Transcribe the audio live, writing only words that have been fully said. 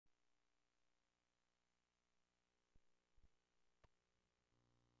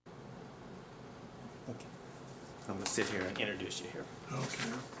I'm going to sit here and introduce you here. Okay.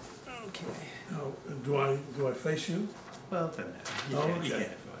 Okay. Now, do I face you? Well, it doesn't matter. You Oh, can, okay. you can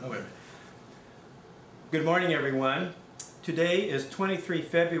if you want. Okay. Good morning, everyone. Today is 23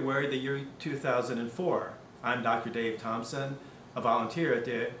 February, the year 2004. I'm Dr. Dave Thompson, a volunteer at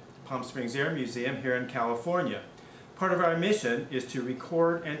the Palm Springs Air Museum here in California. Part of our mission is to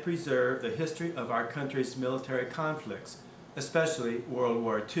record and preserve the history of our country's military conflicts, especially World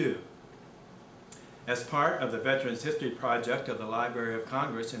War II. As part of the Veterans History Project of the Library of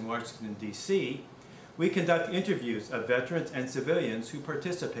Congress in Washington, D.C., we conduct interviews of veterans and civilians who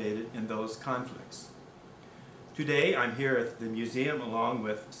participated in those conflicts. Today, I'm here at the museum along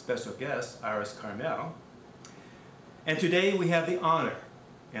with special guest Iris Carmel. And today we have the honor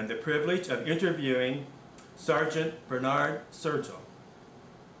and the privilege of interviewing Sergeant Bernard Surgil.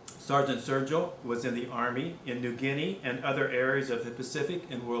 Sergeant Surgil was in the Army in New Guinea and other areas of the Pacific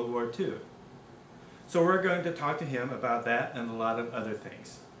in World War II. So we're going to talk to him about that and a lot of other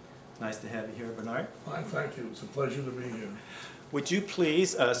things. Nice to have you here, Bernard. Fine, thank you. It's a pleasure to be here. Would you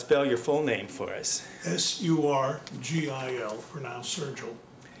please spell your full name for us? S-U-R-G-I-L, pronounced Surgil.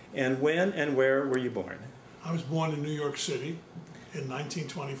 And when and where were you born? I was born in New York City in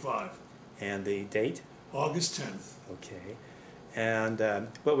 1925. And the date? August 10th. Okay. And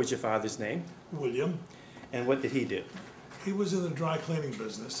what was your father's name? William. And what did he do? He was in the dry cleaning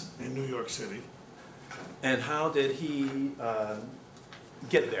business in New York City. And how did he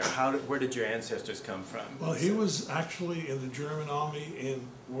get there? Where did your ancestors come from? Well, he was actually in the German army in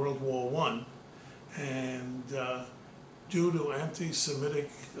World War I, and due to anti-Semitic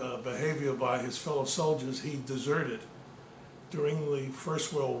behavior by his fellow soldiers, he deserted during the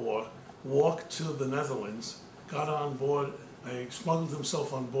First World War, walked to the Netherlands, got on board, smuggled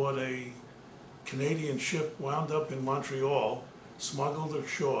himself on board a Canadian ship, wound up in Montreal, smuggled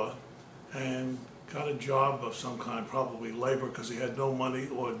ashore, and got a job of some kind, probably labor, because he had no money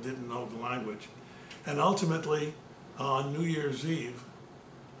or didn't know the language. And ultimately, on New Year's Eve,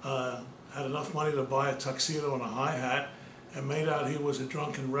 had enough money to buy a tuxedo and a high hat, and made out he was a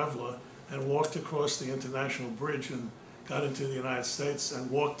drunken reveler, and walked across the International Bridge and got into the United States and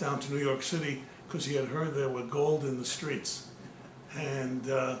walked down to New York City because he had heard there were gold in the streets. And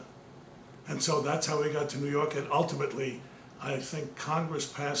so that's how he got to New York. And ultimately, I think Congress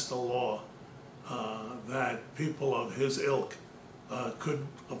passed a law that people of his ilk could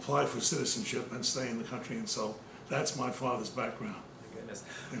apply for citizenship and stay in the country. And so that's my father's background. My goodness.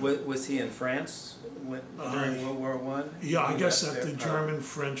 Yeah. Was he in France during World War I? Yeah, I guess at the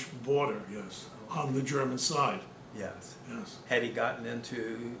German-French border, yes, on the German side. Yes. Yes. Had he gotten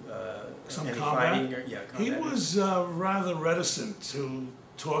into some any combat? fighting? Yeah, combat. He was rather reticent to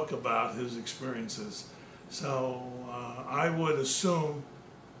talk about his experiences. So I would assume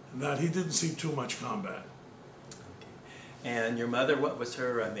that he didn't see too much combat. Okay. And your mother, what was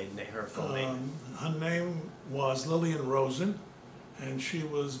her maiden name, her full name? Her name was Lillian Rosen, and she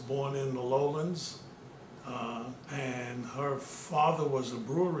was born in the Lowlands. And her father was a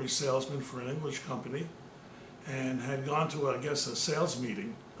brewery salesman for an English company, and had gone to, I guess, a sales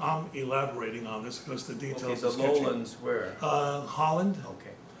meeting. I'm elaborating on this because the details are sketchy. The Lowlands where? Holland.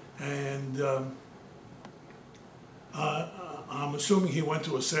 Okay. And I'm assuming he went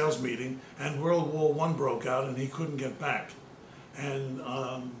to a sales meeting, and World War I broke out, and he couldn't get back. And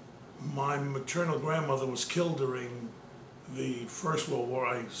my maternal grandmother was killed during the First World War,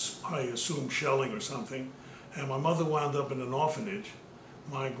 I assume shelling or something, and my mother wound up in an orphanage.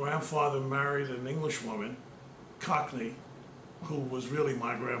 My grandfather married an English woman, Cockney, who was really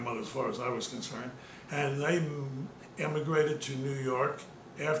my grandmother as far as I was concerned, and they emigrated to New York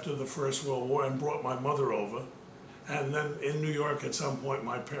after the First World War and brought my mother over. And then in New York at some point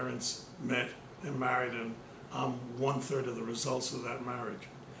my parents met and married, and I'm 1/3 of the results of that marriage.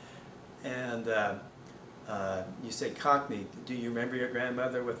 And you said Cockney. Do you remember your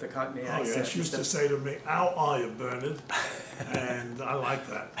grandmother with the Cockney accent? Oh yeah, she used to say to me, "How are you, Bernard?" And I liked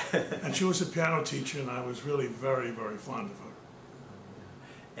that. And she was a piano teacher, and I was really very, very fond of her.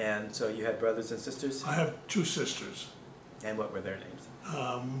 And so you had brothers and sisters? I have two sisters. And what were their names?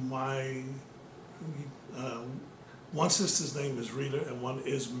 One sister's name is Rita, and one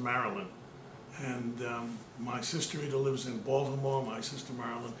is Marilyn. And my sister Rita lives in Baltimore. My sister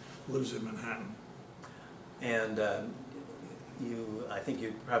Marilyn lives in Manhattan. And I think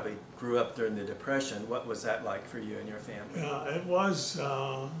you probably grew up during the Depression. What was that like for you and your family? It was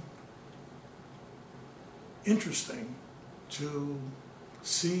interesting to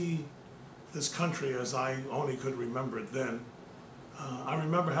see this country as I only could remember it then. I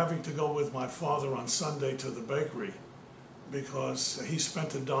remember having to go with my father on Sunday to the bakery because he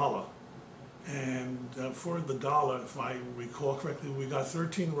spent $1 And for the $1, if I recall correctly, we got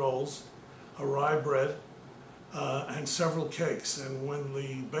 13 rolls, a rye bread, and several cakes. And when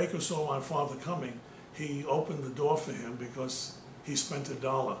the baker saw my father coming, he opened the door for him because he spent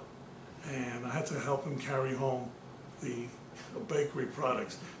 $1. And I had to help him carry home the bakery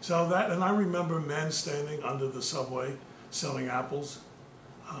products. So that, and I remember men standing under the subway selling apples.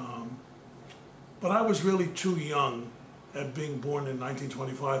 But I was really too young at being born in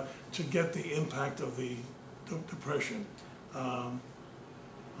 1925 to get the impact of the Depression.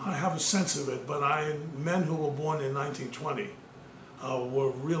 I have a sense of it, but men who were born in 1920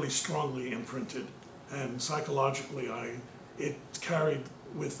 were really strongly imprinted, and psychologically it carried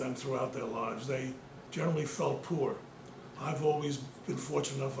with them throughout their lives. They generally felt poor. I've always been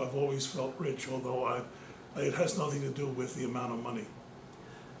fortunate enough, I've always felt rich, although it has nothing to do with the amount of money.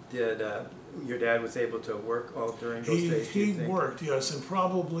 Did your dad was able to work all during those days? He worked, yes, and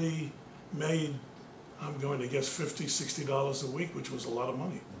probably made, I'm going to guess, $50, $60 a week, which was a lot of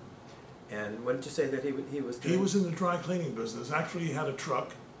money. And what did you say that he was doing? He was in the dry cleaning business. Actually, he had a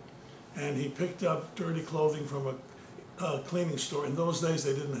truck, and he picked up dirty clothing from a cleaning store. In those days,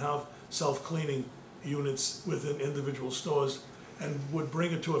 they didn't have self-cleaning units within individual stores, and would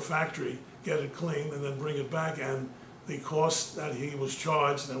bring it to a factory, get it cleaned, and then bring it back. And the cost that he was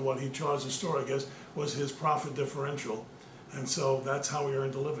charged and what he charged the store, I guess, was his profit differential. And so that's how he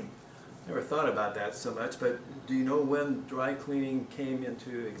earned a living. Never thought about that so much, but do you know when dry cleaning came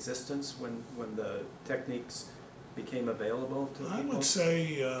into existence, when the techniques became available to people? I would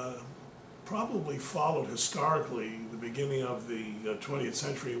say probably followed historically the beginning of the 20th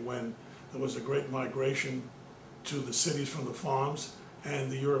century, when there was a great migration to the cities from the farms,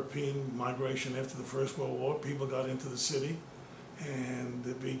 and the European migration after the First World War. People got into the city, and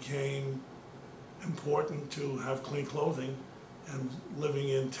it became important to have clean clothing, and living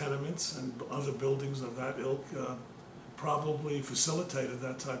in tenements and other buildings of that ilk probably facilitated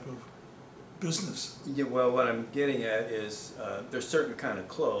that type of business. Yeah, well, what I'm getting at is there's certain kind of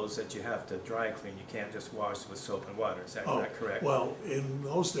clothes that you have to dry clean. You can't just wash with soap and water. Is that correct? Well, in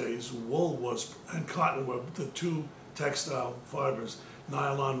those days, wool and cotton were the two textile fibers.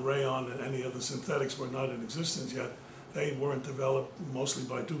 Nylon, rayon, and any other synthetics were not in existence yet. They weren't developed mostly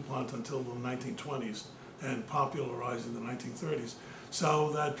by DuPont until the 1920s and popularized in the 1930s.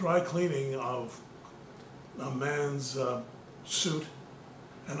 So that dry cleaning of a man's suit,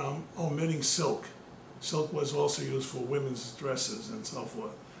 and I'm omitting silk. Silk was also used for women's dresses and so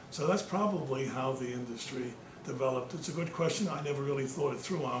forth. So that's probably how the industry developed. It's a good question. I never really thought it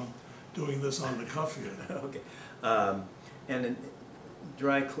through. I'm doing this on the cuff here. Okay. And in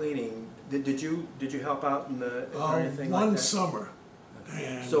dry cleaning, did you help out in the or anything like that? One summer.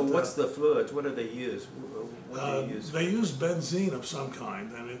 And, so what's the fluids? What do they use? What do you use? They used benzene of some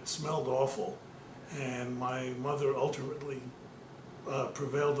kind, and it smelled awful. And my mother ultimately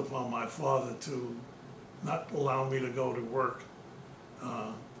prevailed upon my father to not allow me to go to work.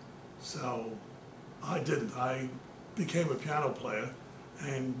 So I didn't. I became a piano player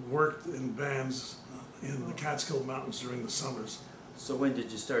and worked in bands in the Catskill Mountains during the summers. So when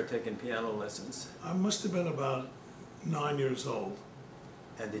did you start taking piano lessons? I must have been about 9 years old.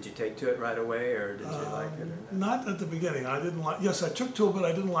 And did you take to it right away, or did you like it? Or not at the beginning. I didn't like. Yes, I took to it, but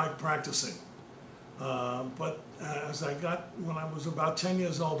I didn't like practicing. But as when I was about 10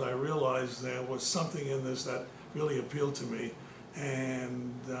 years old, I realized there was something in this that really appealed to me,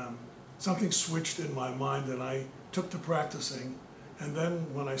 and something switched in my mind, and I took to practicing. And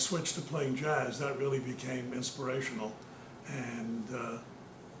then when I switched to playing jazz, that really became inspirational, and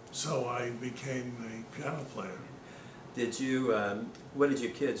so I became a piano player. Did you? What did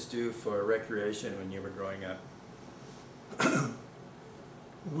your kids do for recreation when you were growing up?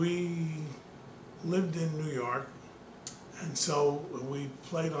 We lived in New York, and so we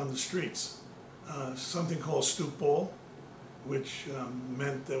played on the streets. Something called stoop ball, which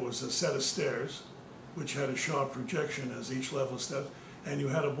meant there was a set of stairs, which had a sharp projection as each level step, and you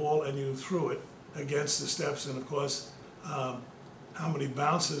had a ball and you threw it against the steps, and of course, how many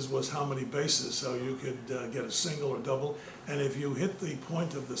bounces was how many bases, so you could get a single or double, and if you hit the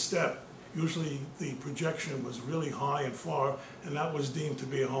point of the step, usually the projection was really high and far, and that was deemed to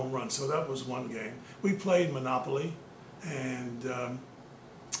be a home run. So that was one game. We played Monopoly and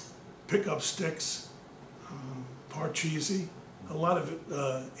pick up sticks, Parcheesi, a lot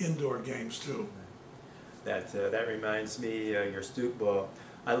of indoor games too. That reminds me, your stoop ball.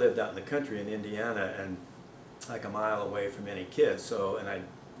 I lived out in the country in Indiana, and like a mile away from any kids. So, and I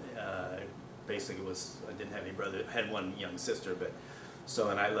basically I didn't have any brother. I had one young sister, but. So,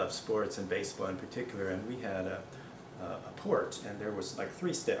 and I love sports and baseball in particular, and we had a porch, and there was like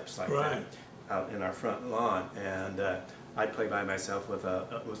 3 steps like right. that. out in our front lawn, and I'd play by myself with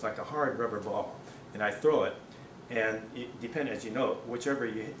it was like a hard rubber ball, and I throw it, and depending, as you know, whichever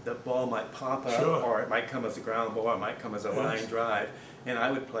the ball might pop up, Sure. or it might come as a ground ball, or it might come as a line drive, and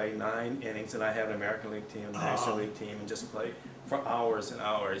I would play 9 innings, and I have an American League team, a National League team, and just play for hours and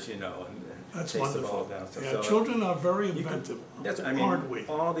hours, you know, and That's chase the ball wonderful. down. So, Yeah, so children are very inventive, I mean, aren't we?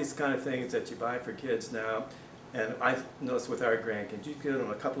 all these kind of things that you buy for kids now, and I've noticed with our grandkids, you give them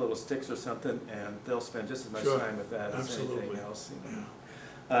a couple little sticks or something, and they'll spend just as much Sure. time with that as Absolutely. anything else. You know?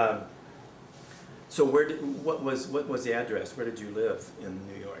 Yeah. So what was the address? Where did you live in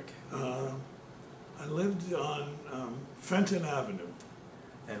New York? I lived on Fenton Avenue.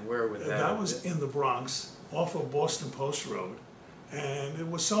 And where would that? That was in the Bronx, off of Boston Post Road, and it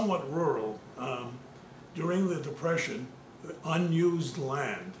was somewhat rural. During the Depression, the unused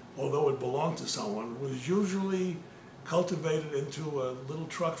land, although it belonged to someone, was usually cultivated into a little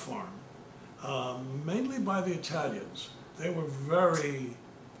truck farm, mainly by the Italians. They were very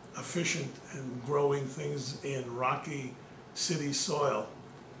efficient in growing things in rocky city soil,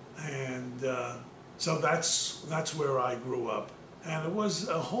 and so that's where I grew up. And it was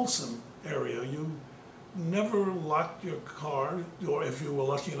a wholesome area. You never locked your car, or if you were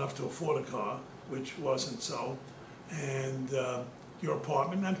lucky enough to afford a car, which wasn't so, and your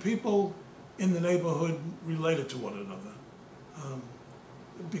apartment, and people in the neighborhood related to one another.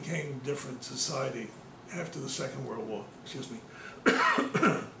 It became a different society after the Second World War, excuse me.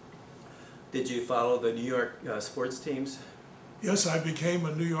 Did you follow the New York sports teams? Yes, I became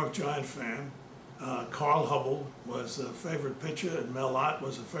a New York Giant fan. Carl Hubbell was a favorite pitcher, and Mel Ott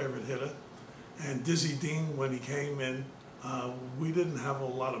was a favorite hitter. And Dizzy Dean, when he came in, we didn't have a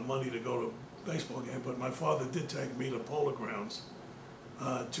lot of money to go to a baseball game, but my father did take me to Polo Grounds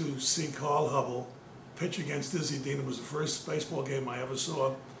to see Carl Hubbell pitch against Dizzy Dean. It was the first baseball game I ever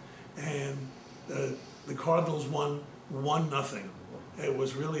saw, and the Cardinals won 1-0. It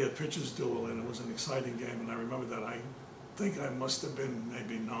was really a pitcher's duel, and it was an exciting game, and I remember that. I think I must have been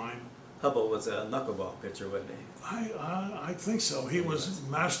maybe 9. Hubble was a knuckleball pitcher, wasn't he? I think so. He was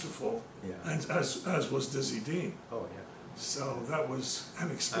masterful, Yeah. and as was Dizzy Dean. Oh, yeah. So that was an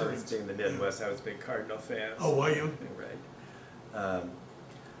I experience. was in the Midwest. I was a big Cardinal fan. Oh, were you? Right.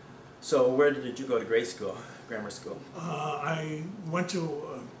 So where did you go to grade school, grammar school? I went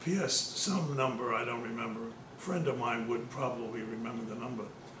to PS, some number, I don't remember. A friend of mine would probably remember the number.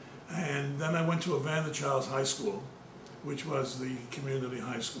 And then I went to Evander Childs High School, which was the community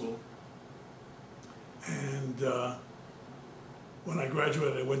high school. And when I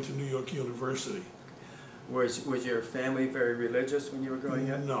graduated, I went to New York University. Was your family very religious when you were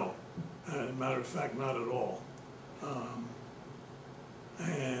growing up? No, as a matter of fact, not at all.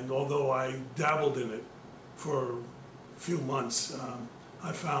 And although I dabbled in it for a few months,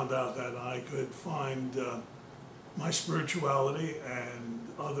 I found out that I could find my spirituality and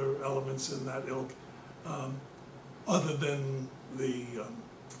other elements in that ilk, other than the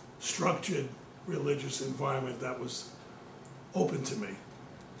structured religious environment that was open to me.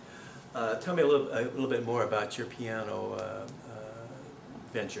 Tell me a little bit more about your piano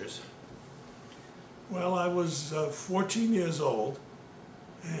ventures. Well, I was 14 years old,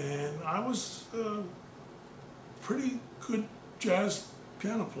 and I was a pretty good jazz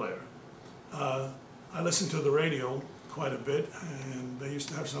piano player. I listened to the radio quite a bit, and they used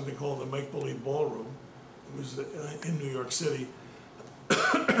to have something called the Make Believe Ballroom. It was in New York City.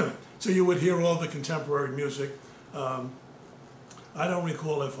 So you would hear all the contemporary music. I don't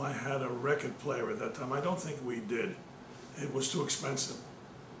recall if I had a record player at that time. I don't think we did. It was too expensive.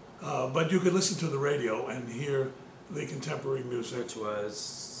 But you could listen to the radio and hear the contemporary music. Which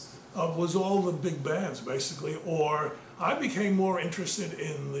was? Was all the big bands, basically. Or I became more interested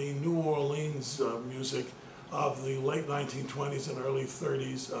in the New Orleans music of the late 1920s and early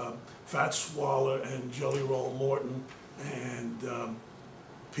 30s. Fats Waller and Jelly Roll Morton and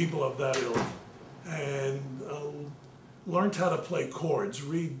people of that ilk. And learned how to play chords,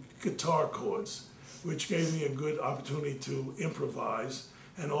 read guitar chords, which gave me a good opportunity to improvise.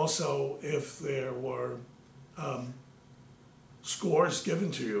 And also, if there were scores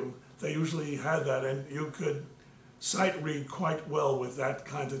given to you, they usually had that, and you could sight read quite well with that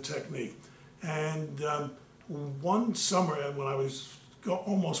kind of technique. And one summer when I was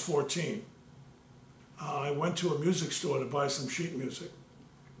almost 14, I went to a music store to buy some sheet music.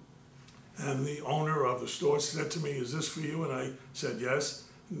 And the owner of the store said to me, "Is this for you?" And I said, "Yes."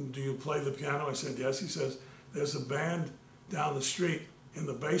 "Do you play the piano?" I said, "Yes." He says, "There's a band down the street in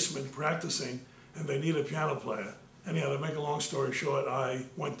the basement practicing, and they need a piano player." Anyhow, to make a long story short, I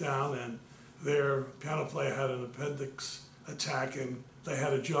went down, and their piano player had an appendix attack and they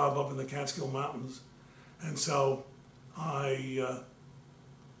had a job up in the Catskill Mountains. And so I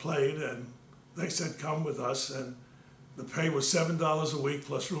played, and they said, come with us. And the pay was $7 a week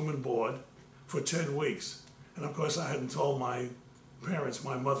plus room and board for 10 weeks. And of course, I hadn't told my parents,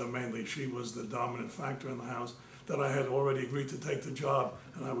 my mother mainly, she was the dominant factor in the house, that I had already agreed to take the job.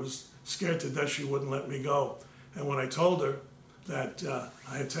 And I was scared to death she wouldn't let me go. And when I told her that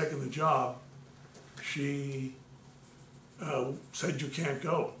I had taken the job, she said, you can't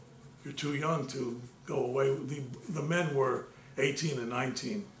go. You're too young to go away. The men were 18 and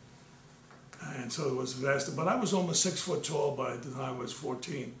 19. And so it was vast. But I was almost 6 foot tall by the time I was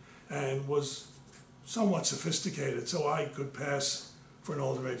 14 and was somewhat sophisticated, so I could pass for an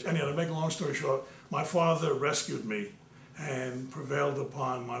older age. Anyhow, to make a long story short, my father rescued me and prevailed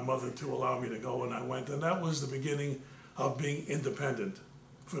upon my mother to allow me to go, and I went. And that was the beginning of being independent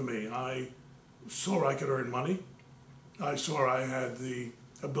for me. I saw I could earn money. I saw I had the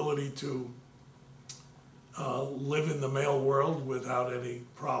ability to live in the male world without any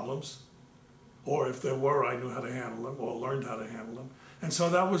problems. Or if there were, I knew how to handle them or learned how to handle them. And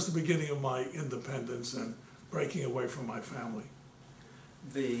so that was the beginning of my independence and breaking away from my family.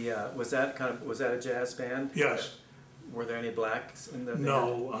 Was that a jazz band? Yes. Were there any blacks in the band?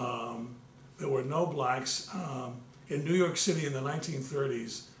 No, there were no blacks. In New York City in the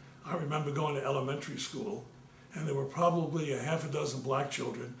 1930s, I remember going to elementary school, and there were probably a half a dozen black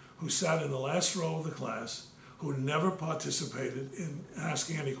children who sat in the last row of the class, who never participated in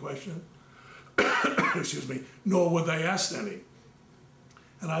asking any question, excuse me, nor were they asked any.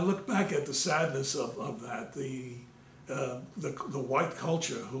 And I look back at the sadness of that, the white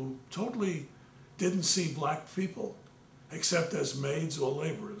culture who totally didn't see black people except as maids or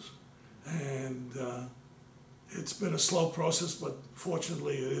laborers. And it's been a slow process, but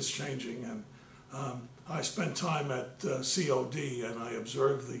fortunately it is changing. And I spent time at COD, and I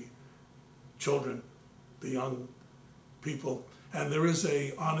observed the children, the young people, and there is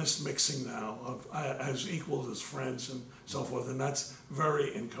a honest mixing now of as equals as friends and so forth, and that's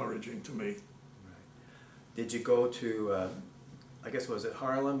very encouraging to me. Right. Did you go to, I guess, was it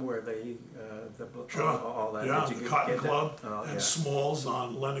Harlem where they, sure. all that? Yeah, Did you the Cotton get Club and yeah. Smalls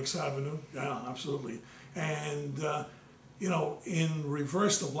on Lenox Avenue. Yeah, absolutely. And you know, in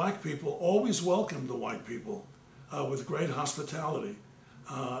reverse, the black people always welcomed the white people with great hospitality,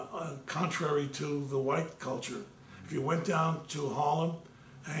 contrary to the white culture. If you went down to Harlem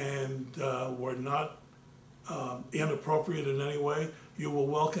and were not inappropriate in any way, you were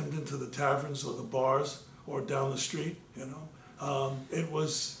welcomed into the taverns or the bars or down the street, you know. It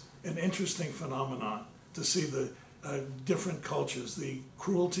was an interesting phenomenon to see the different cultures, the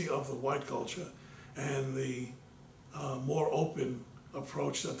cruelty of the white culture and the more open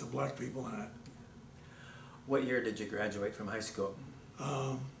approach that the black people had. What year did you graduate from high school?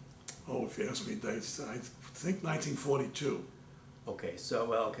 Oh, if you ask me dates, I think 1942. Okay, so,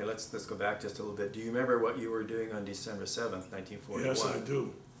 well, okay, let's go back just a little bit. Do you remember what you were doing on December 7th, 1941? Yes, I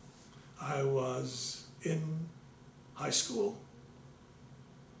do. I was in high school.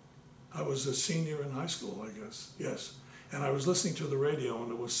 I was a senior in high school, I guess, yes. And I was listening to the radio,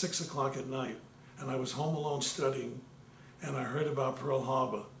 and it was 6 o'clock at night, and I was home alone studying, and I heard about Pearl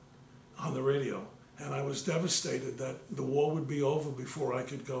Harbor on the radio, and I was devastated that the war would be over before I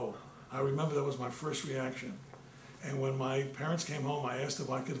could go. I remember that was my first reaction. And when my parents came home, I asked if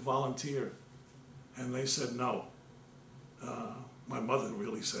I could volunteer, and they said no. My mother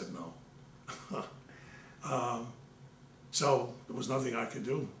really said no. So there was nothing I could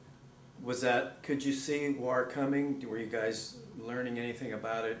do. Was that, could you see war coming? Were you guys learning anything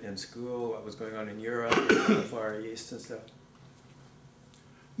about it in school? What was going on in Europe, in the Far East and stuff?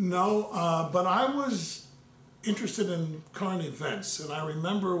 No, but I was interested in current events, and I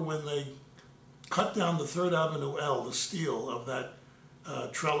remember when they cut down the 3rd Avenue L, the steel of that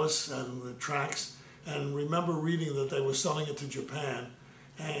trellis and the tracks, and remember reading that they were selling it to Japan,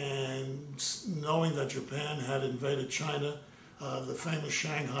 and knowing that Japan had invaded China, the famous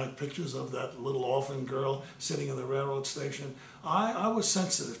Shanghai pictures of that little orphan girl sitting in the railroad station. I was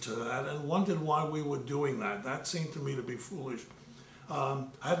sensitive to that and wondered why we were doing that. That seemed to me to be foolish. I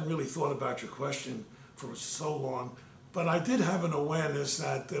hadn't really thought about your question for so long, but I did have an awareness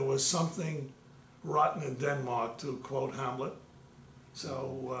that there was something rotten in Denmark, to quote Hamlet.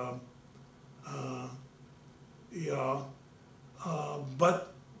 So, yeah,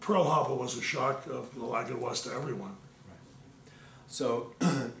 but Pearl Harbor was a shock, like it was to everyone. So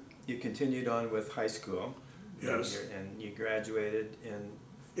you continued on with high school. Yes. And you graduated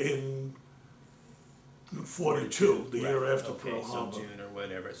in 42, the year after okay, Pearl Harbor. So June or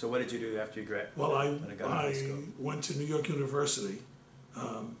whatever. So what did you do after you graduated? Well, I went to New York University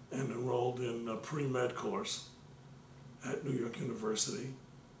and enrolled in a pre-med course at New York University,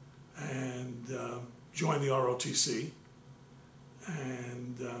 and joined the ROTC.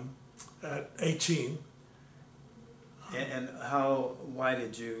 And at 18. And why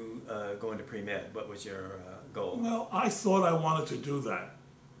did you go into pre-med? What was your goal? Well, I thought I wanted to do that.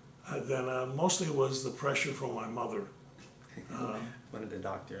 Then mostly it was the pressure from my mother. Wanted a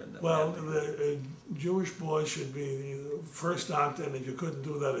doctor in the Well, family. the Jewish boy should be the first doctor, and if you couldn't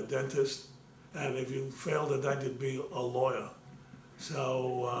do that, a dentist. And if you failed at that, you'd be a lawyer.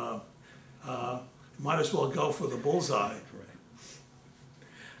 So might as well go for the bullseye. Right.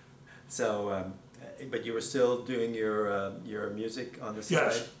 So, but you were still doing your music on the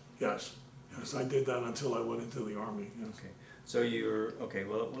side? Yes, I did that until I went into the Army. Yes. Okay. So you're, okay,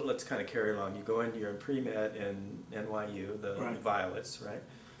 well, let's kind of carry along. You go into your pre-med in NYU, the Right. Violets, right?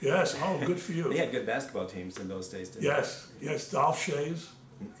 Yes, oh, good for you. They had good basketball teams in those days, didn't Yes, Dolph Shays.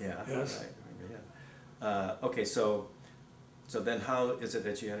 they? Yeah. Yes. Right, yeah. Okay, so then how is it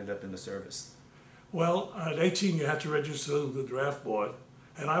that you ended up in the service? Well, at 18 you had to register to the draft board,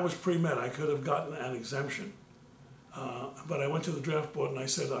 and I was pre-med. I could have gotten an exemption. But I went to the draft board and I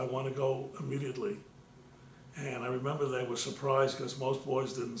said, I want to go immediately. And I remember they were surprised because most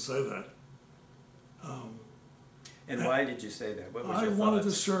boys didn't say that. And why did you say that? What was I your wanted to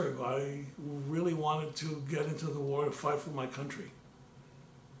thoughts? serve. I really wanted to get into the war to fight for my country.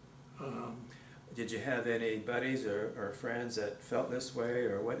 Did you have any buddies or friends that felt this way,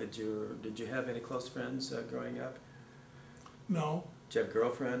 or what did you have any close friends growing up? No, Did you have a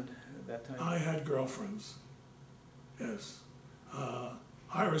girlfriend at that time? I had girlfriends. Yes.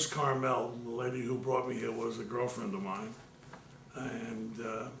 Iris Carmel, the lady who brought me here, was a girlfriend of mine. And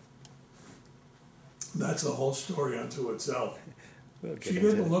that's a whole story unto itself. We'll get She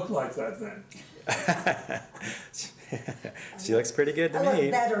into didn't it. look like that then. She looks pretty good to I me.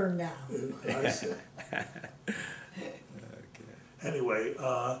 look better now. I see. Okay. Anyway,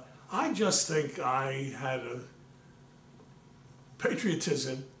 I just think I had a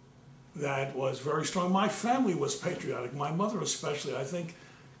patriotism that was very strong. My family was patriotic, my mother especially. I think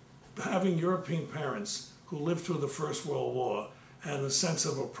having European parents who lived through the First World War and the sense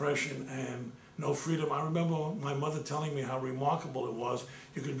of oppression and no freedom. I remember my mother telling me how remarkable it was.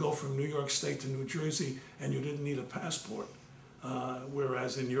 You could go from New York State to New Jersey and you didn't need a passport.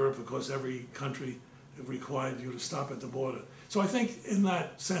 Whereas in Europe, of course, every country required you to stop at the border. So I think in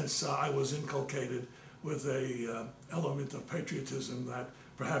that sense, I was inculcated with a element of patriotism that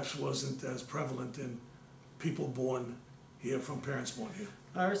perhaps wasn't as prevalent in people born here from parents born here.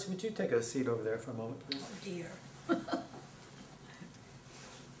 Iris, would you take a seat over there for a moment, please? Oh dear.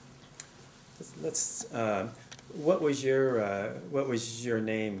 Let's. What was your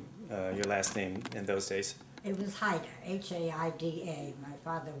name, your last name in those days? It was Haida, H-A-I-D-A. My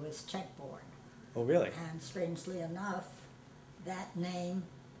father was Czech-born. Oh, really? And strangely enough, that name,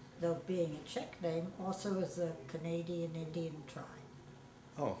 though being a Czech name, also is a Canadian Indian tribe,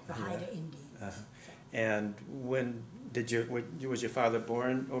 Oh, the yeah. Haida Indians. Uh-huh. And when was your father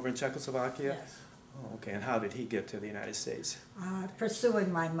born over in Czechoslovakia? Yes. Oh, okay. And how did he get to the United States?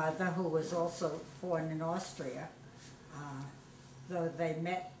 Pursuing my mother, who was also born in Austria, though they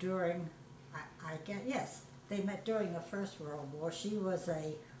met during, they met during the First World War. She was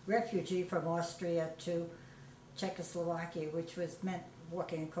a refugee from Austria to Czechoslovakia, which meant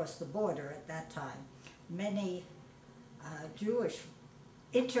walking across the border at that time. Many Jewish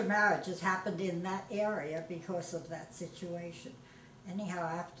intermarriages happened in that area because of that situation. Anyhow,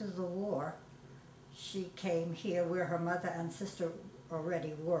 after the war, she came here where her mother and sister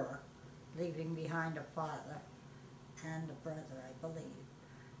already were, leaving behind a father and a brother, I believe.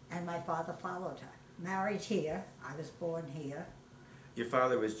 And my father followed her. Married here, I was born here. Your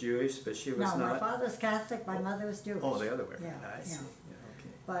father was Jewish, but she was No, not? my father's Catholic, my mother was Jewish. Oh, the other way. Yeah, I see. yeah. Yeah, okay.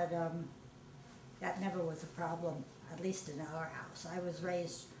 But that never was a problem, at least in our house. I was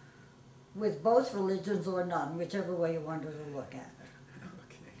raised with both religions or none, whichever way you wanted to look at it.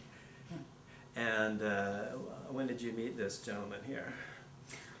 Okay. And when did you meet this gentleman here?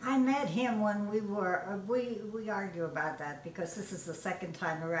 I met him when we were, we argue about that because this is the second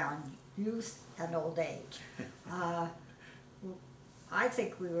time around, youth and old age. I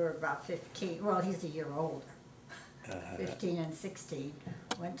think we were about 15, well, he's a year older, 15 and 16,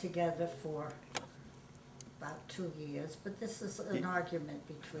 went together for about 2 years, but this is an argument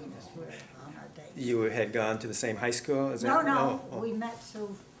between us, we're on our dates. You had gone to the same high school? Is that, No, oh. we met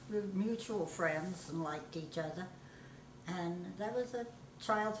through mutual friends and liked each other, and that was a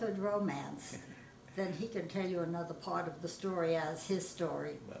childhood romance. then he can tell you another part of the story as his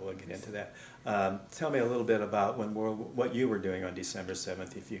story. Well, we'll get into that. Tell me a little bit about what you were doing on December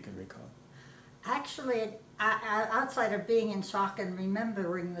 7th, if you can recall. Actually, outside of being in shock and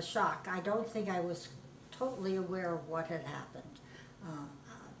remembering the shock, I don't think I was totally aware of what had happened.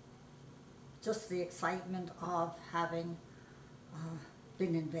 Just the excitement of having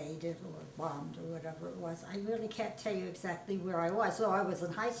been invaded or bombed or whatever it was. I really can't tell you exactly where I was, though I was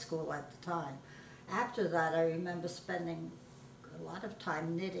in high school at the time. After that, I remember spending a lot of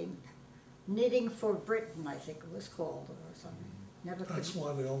time knitting for Britain, I think it was called, or something. That's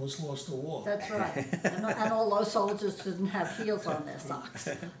why they almost lost the war. That's right. And all those soldiers didn't have heels on their socks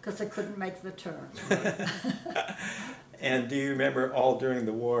because they couldn't make the turn. And do you remember all during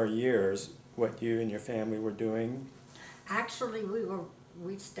the war years what you and your family were doing? Actually,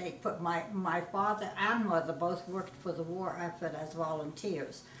 we stayed put. My father and mother both worked for the war effort as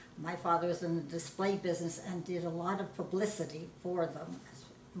volunteers. My father was in the display business and did a lot of publicity for them.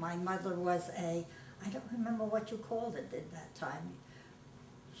 My mother was I don't remember what you called it at that time.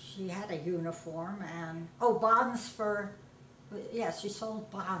 She had a uniform and, bonds for, yeah, she sold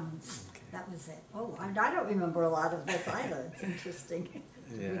bonds. Okay. That was it. Oh, I don't remember a lot of this either. It's interesting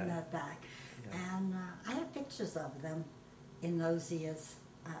to bring that back. Yeah. And I have pictures of them in those years.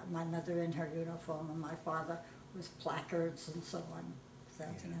 My mother in her uniform and my father with placards and so on.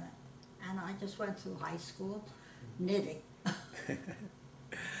 Something like that. And I just went through high school knitting.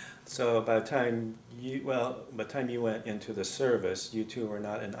 So by the time you went into the service, you two were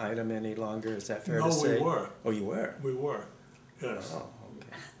not an item any longer. Is that fair to say? No, we were. Oh, you were? We were, yes. Oh,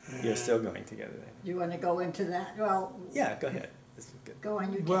 okay. You're still going together then? You want to go into that? Well, yeah, go ahead. This is good. Go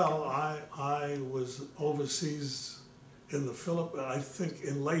on, you Well, I was overseas in the I think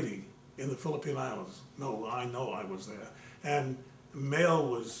in Leyte, in the Philippine Islands. No, I know I was there. And mail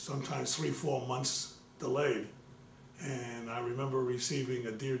was sometimes 3-4 months delayed. And I remember receiving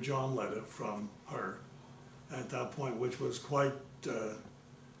a Dear John letter from her at that point, which was quite,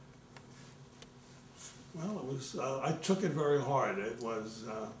 I took it very hard. It was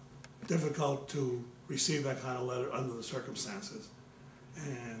difficult to receive that kind of letter under the circumstances.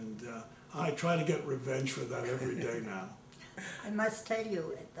 And I try to get revenge for that every day now. I must tell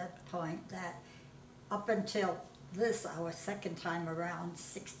you at that point that up until this, our second time around,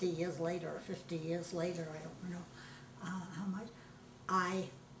 60 years later or 50 years later, I don't know, how much, I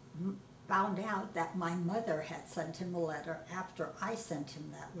found out that my mother had sent him a letter after I sent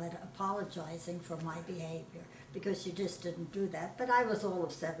him that letter apologizing for my behavior, because she just didn't do that. But I was all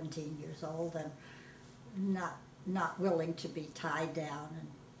of 17 years old and not willing to be tied down, and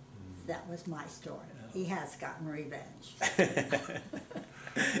that was my story. He has gotten revenge.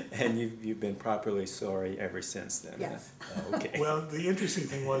 And you've been properly sorry ever since then? Yes. Oh, okay. Well, the interesting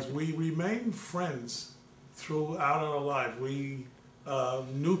thing was we remained friends throughout our life. We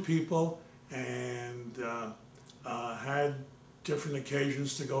knew people and had different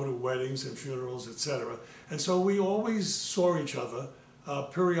occasions to go to weddings and funerals, etc. And so we always saw each other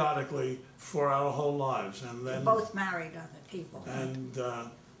periodically for our whole lives. And then both married other people.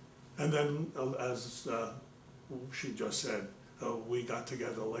 And then, as she just said, we got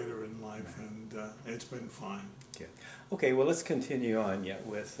together later in life, and it's been fine. Okay. Okay. Well, let's continue on yet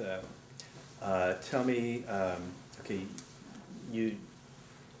with. Tell me, okay, you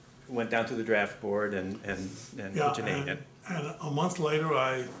went down to the draft board and put your name in. And a month later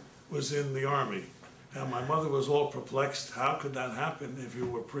I was in the Army. And my mother was all perplexed. How could that happen if you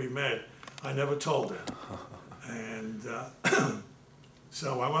were pre-med? I never told her. And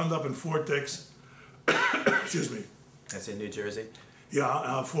so I wound up in Fort Dix, excuse me. That's in New Jersey?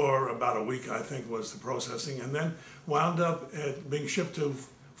 Yeah, for about a week, I think, was the processing. And then wound up at being shipped to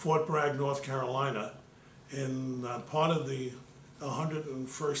Fort Bragg, North Carolina, in part of the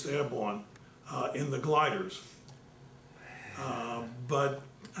 101st Airborne in the gliders. But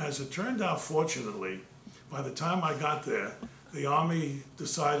as it turned out, fortunately, by the time I got there, the Army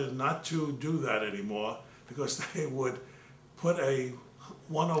decided not to do that anymore, because they would put a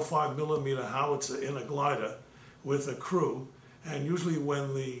 105 millimeter howitzer in a glider with a crew, and usually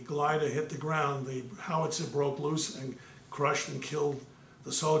when the glider hit the ground, the howitzer broke loose and crushed and killed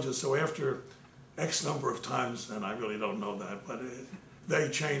the soldiers. So after X number of times, and I really don't know that, but they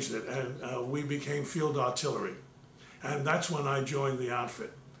changed it, and we became field artillery. And that's when I joined the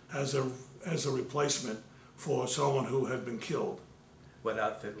outfit as a replacement for someone who had been killed. What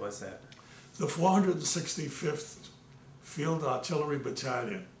outfit was that? The 465th Field Artillery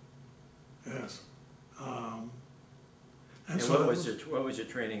Battalion. Yes. And so what was your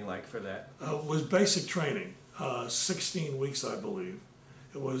training like for that? It was basic training, 16 weeks, I believe.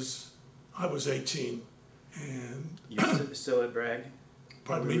 It was I was 18, and You're still at Bragg?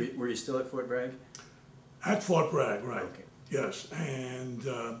 pardon me? Were you still at Fort Bragg? At Fort Bragg, right. Okay. Yes, and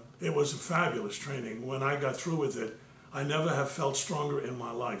it was a fabulous training. When I got through with it, I never have felt stronger in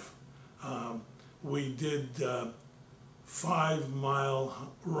my life. We did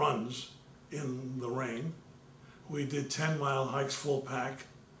 5-mile runs in the rain. We did 10-mile hikes full pack,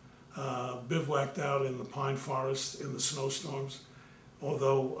 bivouacked out in the pine forest in the snowstorms,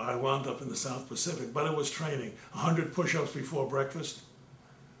 although I wound up in the South Pacific, but it was training. 100 push-ups before breakfast.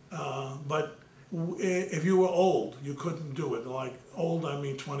 But if you were old, you couldn't do it. Like old, I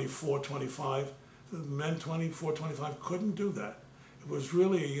mean 24, 25. The men 24, 25 couldn't do that. It was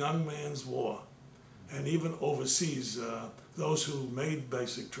really a young man's war. And even overseas, those who made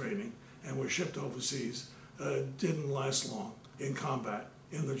basic training and were shipped overseas didn't last long in combat,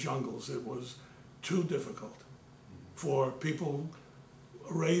 in the jungles. It was too difficult for people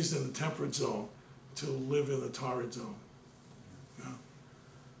raised in the temperate zone to live in the torrid zone. Yeah.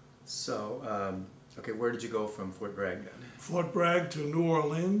 So, okay, where did you go from Fort Bragg then? Fort Bragg to New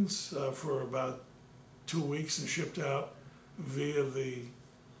Orleans for about 2 weeks and shipped out via the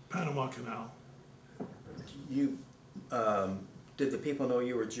Panama Canal. You, did the people know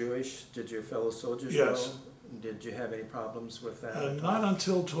you were Jewish? Did your fellow soldiers Yes. know? Did you have any problems with that? Not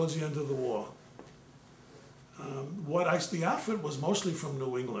until towards the end of the war. The outfit was mostly from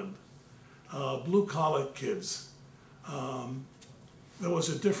New England, blue-collar kids. There was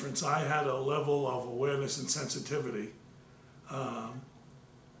a difference. I had a level of awareness and sensitivity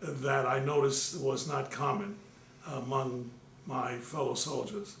that I noticed was not common among my fellow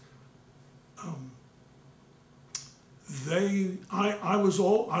soldiers. I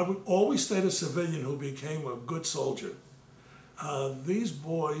would always stay a civilian who became a good soldier. These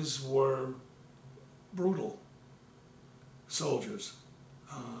boys were brutal soldiers.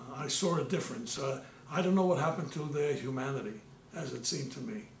 I saw a difference. I don't know what happened to their humanity, as it seemed to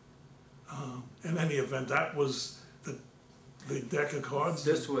me. In any event, that was the deck of cards.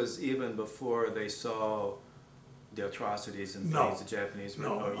 This was even before they saw the atrocities and things the Japanese were.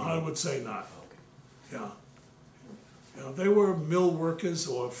 No, I would say not. Okay. Yeah. You know, they were mill workers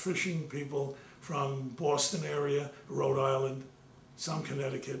or fishing people from Boston area, Rhode Island, some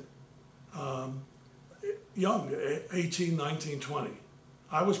Connecticut. Young, 18, 19, 20.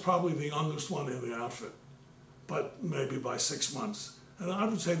 I was probably the youngest one in the outfit, but maybe by 6 months. And I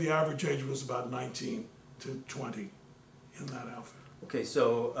would say the average age was about 19 to 20 in that outfit. Okay,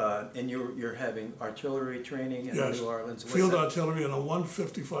 so and you're having artillery training in Yes. New Orleans. What's Field that? artillery and a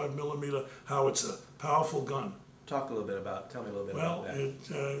 155 millimeter howitzer, powerful gun. Tell me a little bit Well, about that.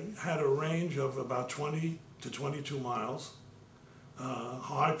 it had a range of about 20 to 22 miles,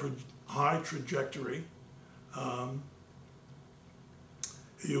 high trajectory.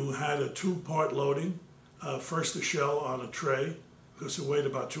 You had a 2-part loading, first the shell on a tray, because it weighed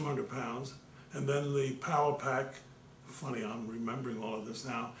about 200 pounds, and then the power pack, funny I'm remembering all of this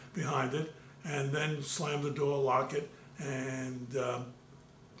now, behind it, and then slam the door, lock it, and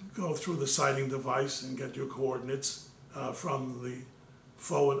go through the sighting device and get your coordinates from the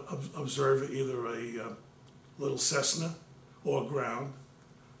forward observer, either a little Cessna or ground,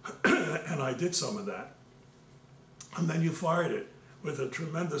 and I did some of that. And then you fired it with a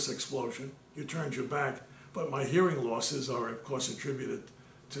tremendous explosion. You turned your back, but my hearing losses are, of course, attributed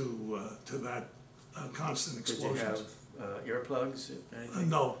to that constant explosion. Did you have earplugs or anything?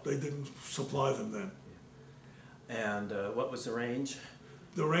 No, they didn't supply them then. And what was the range?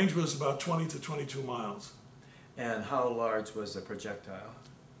 The range was about 20 to 22 miles. And how large was the projectile?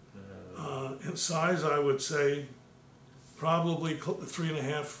 In size, I would say probably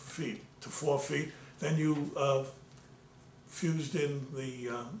 3.5 feet to 4 feet. Then you fused in the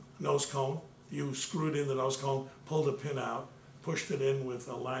nose cone. You screwed in the nose cone, pulled a pin out, pushed it in with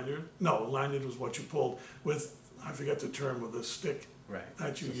a lanyard. No, a lanyard was what you pulled with, I forget the term, with a stick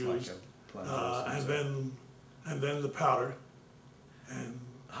that you used. Like and then the powder. And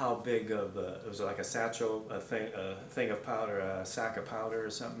how big of was it like a satchel, a thing of powder, a sack of powder or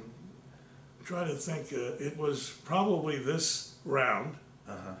something? I'm trying to think. It was probably this round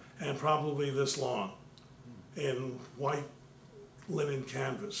and probably this long in white linen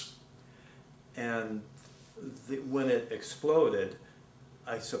canvas. And when it exploded,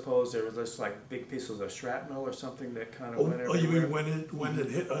 I suppose there was just like big pieces of shrapnel or something that kind of went everywhere. You mean when it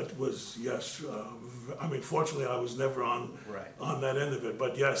hit? It was, yes. I mean, fortunately, I was never on that end of it,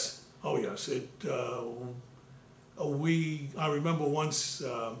 but yes. Oh yes, it. I remember once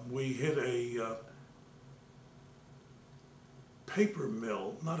we hit a paper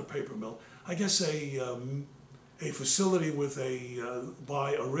mill, not a paper mill. I guess a facility with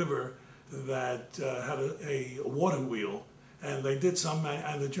by a river that had a water wheel, and they did some,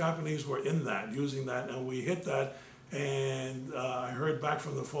 and the Japanese were in that, using that, and we hit that, and I heard back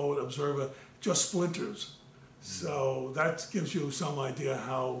from the forward observer, just splinters. So that gives you some idea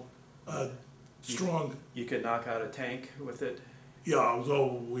how strong. You could knock out a tank with it? Yeah,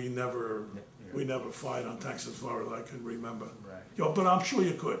 although we never fired on tanks as far as I can remember. Right. Yeah, but I'm sure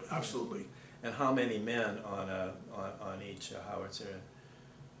you could, absolutely. And how many men on each howitzer?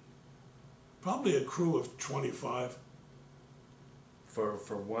 Probably a crew of 25. For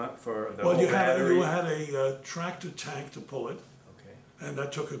what? For the Well, whole you had battery? a tractor tank to pull it, Okay. and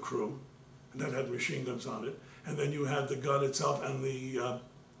that took a crew, and that had machine guns on it. And then you had the gun itself and the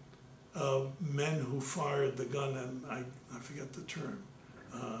men who fired the gun, and I forget the term.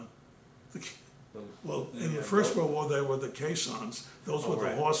 Well, in the First World War, they were the caissons. Those were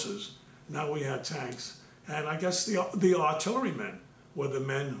the horses. Now we had tanks. And I guess the artillerymen were the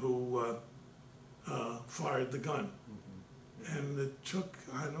men who fired the gun. Mm-hmm. And it took,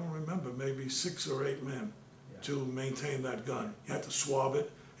 I don't remember, maybe 6 or 8 men to maintain that gun. You had to swab it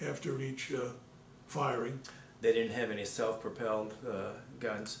after each firing. They didn't have any self-propelled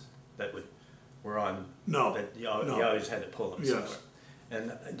guns that were on? No. That you no. always had to pull them Yes. somewhere.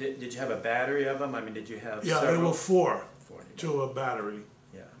 And did you have a battery of them? I mean, did you have Yeah, several? there were 4 40. to a battery.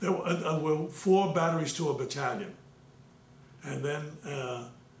 Yeah. There were 4 batteries to a battalion. And then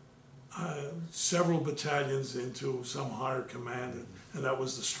several battalions into some higher command, and that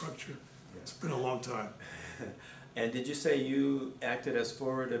was the structure. Yeah. It's been a long time. And did you say you acted as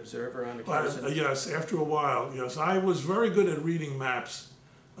forward observer on occasion? Yes, after a while, yes. I was very good at reading maps.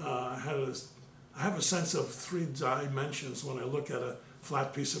 I have a sense of 3 dimensions when I look at a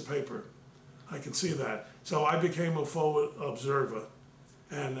flat piece of paper. I can see that. So I became a forward observer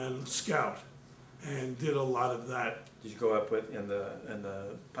and then scout and did a lot of that. Did you go up in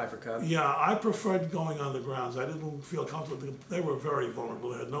the Piper Cub? Yeah, I preferred going on the grounds. I didn't feel comfortable. They were very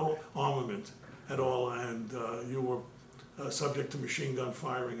vulnerable. They had no armament at all, and you were subject to machine gun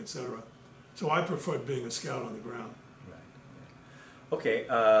firing, etc. So I preferred being a scout on the ground. Right. Okay,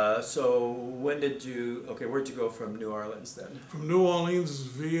 so where'd you go from New Orleans then? From New Orleans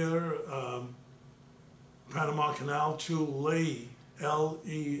via Panama Canal to Lae,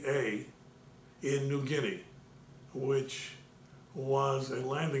 L-E-A, in New Guinea, which was a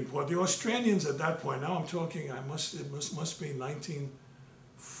landing port. The Australians at that point, now I'm talking, it must be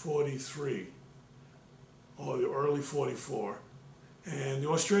 1943 or the early 44, and the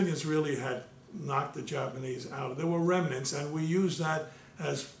Australians really had knocked the Japanese out. There were remnants, and we used that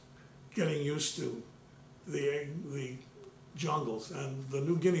as getting used to the jungles, and the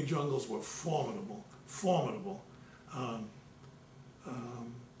New Guinea jungles were formidable.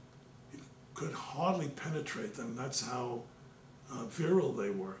 You could hardly penetrate them. That's how virile they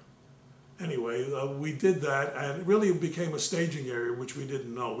were. Anyway, we did that, and it really became a staging area, which we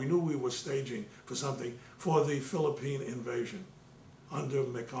didn't know. We knew we were staging for something for the Philippine invasion under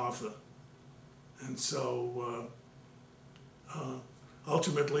MacArthur. And so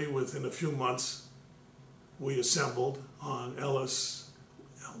ultimately, within a few months, we assembled on LSTs,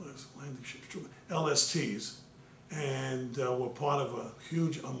 and were part of a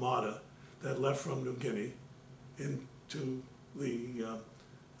huge armada that left from New Guinea into the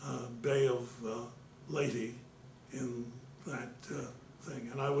Bay of Leyte in that thing.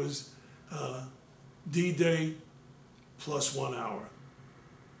 And I was D-Day plus 1 hour,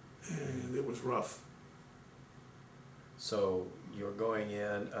 and it was rough. So you were going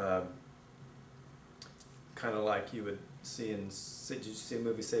in kind of like you would see in, did you see the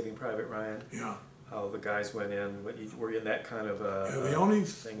movie Saving Private Ryan? Yeah. How the guys went in, were you in that kind of the only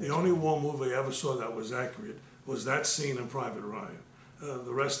war movie I ever saw that was accurate was that scene in Private Ryan.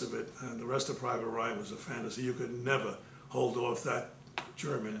 The rest of it, and the rest of Private Ryan was a fantasy. You could never hold off that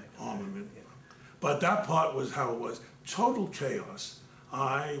German armament. Yeah. But that part was how it was. Total chaos.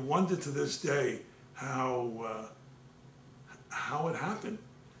 I wonder to this day how it happened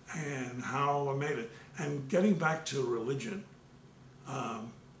and how I made it. And getting back to religion,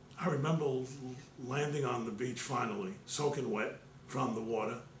 I remember landing on the beach finally, soaking wet from the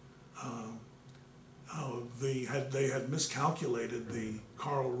water. They had miscalculated the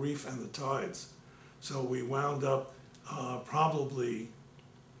coral reef and the tides. So we wound up probably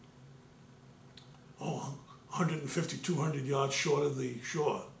 150, 200 yards short of the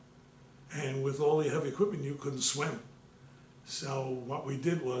shore. And with all the heavy equipment, you couldn't swim. So what we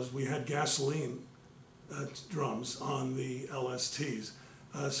did was we had gasoline drums on the LSTs.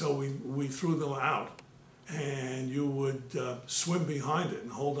 So we threw them out, and you would swim behind it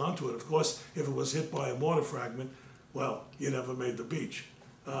and hold on to it. Of course, if it was hit by a mortar fragment, well, you never made the beach.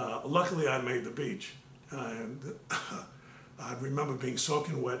 luckily I made the beach. And I remember being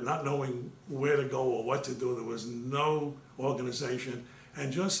soaking wet, not knowing where to go or what to do. There was no organization.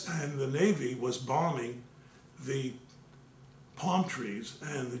 And the Navy was bombing the palm trees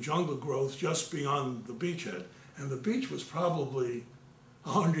and the jungle growth just beyond the beachhead. And the beach was probably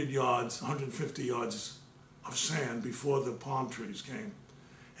 100 yards, 150 yards of sand before the palm trees came.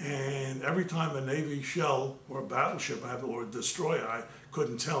 And every time a Navy shell or a battleship or a destroyer, I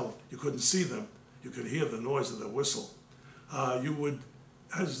couldn't tell, you couldn't see them, you could hear the noise of the whistle. You would,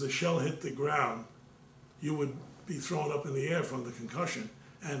 as the shell hit the ground, you would be thrown up in the air from the concussion.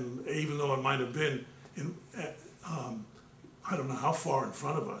 And even though it might have been I don't know how far in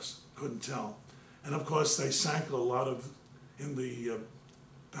front of us, couldn't tell. And of course they sank a lot in the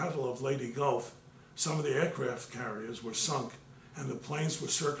Battle of Leyte Gulf, some of the aircraft carriers were sunk and the planes were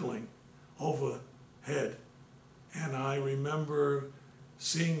circling overhead. And I remember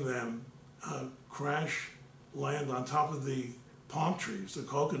seeing them crash land on top of the palm trees, the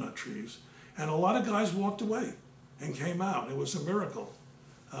coconut trees, and a lot of guys walked away and came out. It was a miracle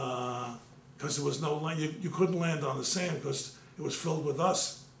because there was no land. You couldn't land on the sand because it was filled with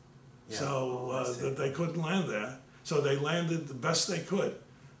us. Yeah. So that they couldn't land there. So they landed the best they could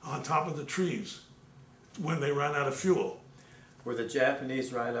on top of the trees when they ran out of fuel. Were the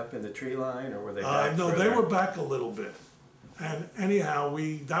Japanese right up in the tree line, or were they back no, further? They were back a little bit. And anyhow,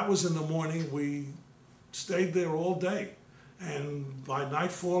 that was in the morning. We stayed there all day. And by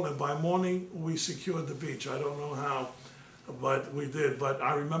nightfall and by morning, we secured the beach. I don't know how, but we did. But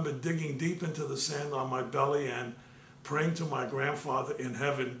I remember digging deep into the sand on my belly and praying to my grandfather in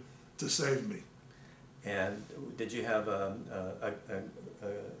heaven to save me. And did you have a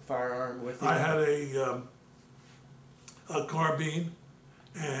firearm with you? I had a carbine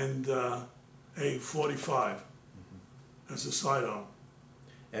and a .45 as a sidearm.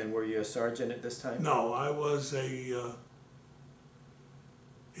 And were you a sergeant at this time? No, I was either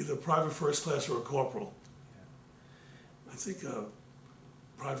private first class or a corporal. Yeah. I think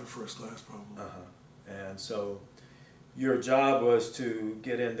private first class probably. And so your job was to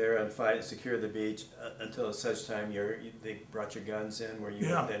get in there and fight and secure the beach until such time they brought your guns in, where you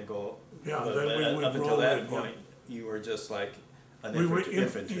would then go. Yeah, then we would up until that roll point, you were just like an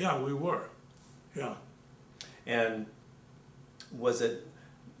infantry. Yeah, we were. Yeah. And was it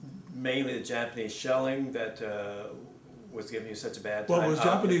mainly the Japanese shelling that was giving you such a bad time? Well, it was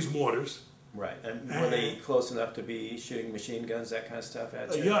Japanese mortars. Right. And were they close enough to be shooting machine guns, that kind of stuff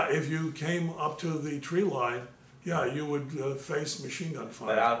at you? Yeah, if you came up to the tree line, yeah, you would face machine gun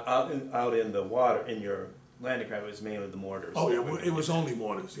fire. But out in the water, in your landing craft, it was mainly the mortars. Oh, yeah, it was only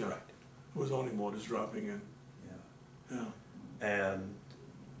mortars, yeah. Right. It was only mortars dropping in. Yeah. Yeah. And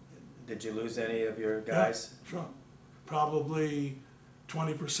did you lose any of your guys? Yeah, sure. Probably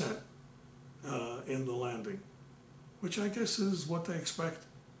 20% in the landing, which I guess is what they expect.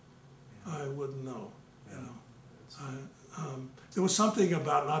 I wouldn't know. Yeah. You know, there was something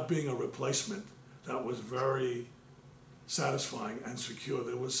about not being a replacement that was very satisfying and secure.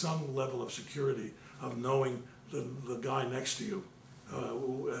 There was some level of security of knowing the guy next to you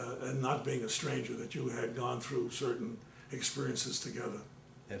and not being a stranger, that you had gone through certain experiences together.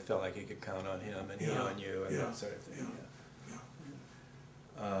 It felt like you could count on him and he on you and that sort of thing.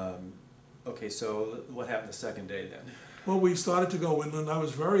 Okay, so what happened the second day then? Well, we started to go inland. I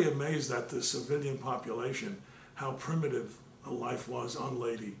was very amazed at the civilian population, how primitive a life was on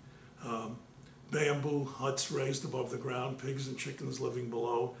Leyte. Bamboo huts raised above the ground, pigs and chickens living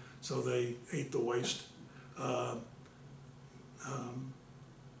below, so they ate the waste. I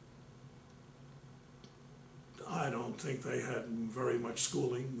don't think they had very much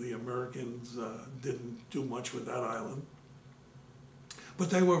schooling. The Americans didn't do much with that island. But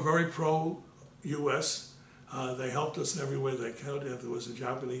they were very pro-U.S. They helped us in every way they could. If there was a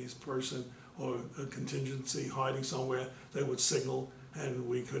Japanese person or a contingency hiding somewhere, they would signal and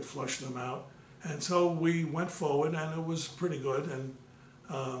we could flush them out. And so we went forward, and it was pretty good. And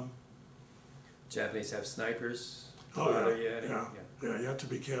Japanese have snipers? Oh, yeah, you have to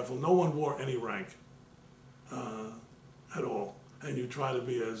be careful. No one wore any rank at all, and you try to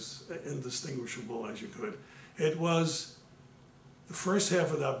be as indistinguishable as you could. It was, the first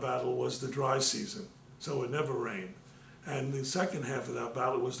half of that battle was the dry season, so it never rained. And the second half of that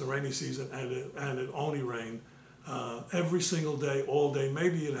battle was the rainy season, and it only rained every single day, all day.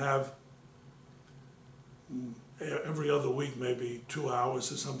 Maybe you'd have every other week, maybe 2 hours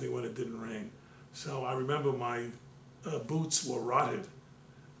or something when it didn't rain. So I remember my boots were rotted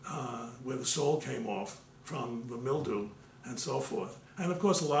where the sole came off from the mildew and so forth. And of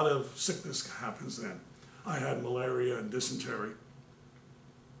course a lot of sickness happens then. I had malaria and dysentery.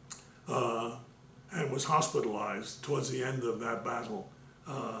 and was hospitalized towards the end of that battle.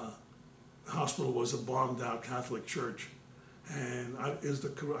 The hospital was a bombed-out Catholic church, and I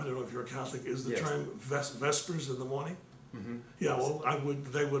don't know if you're a Catholic. Is the Yes. term vespers in the morning? Mm-hmm. Yeah, well,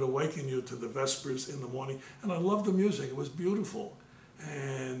 they would awaken you to the Vespers in the morning, and I loved the music. It was beautiful,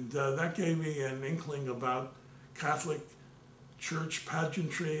 and that gave me an inkling about Catholic church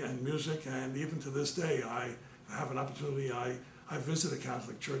pageantry and music. And even to this day, I have an opportunity. I visit a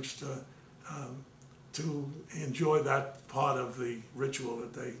Catholic church to enjoy that part of the ritual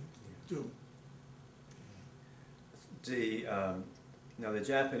that they do. Now the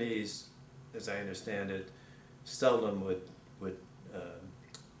Japanese, as I understand it, seldom would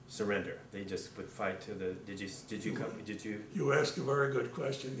surrender. They just would fight to the. Did you? You ask a very good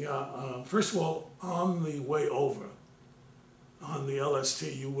question. Yeah. First of all, on the way over, on the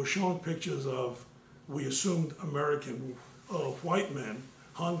LST, you were shown pictures of, we assumed, American white men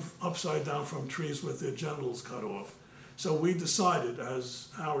hung upside down from trees with their genitals cut off. So we decided, as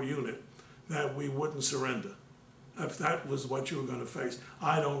our unit, that we wouldn't surrender if that was what you were going to face.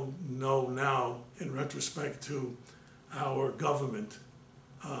 I don't know now, in retrospect to our government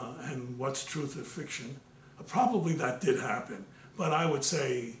and what's truth or fiction. Probably that did happen, but I would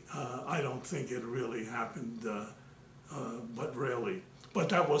say I don't think it really happened, but rarely. But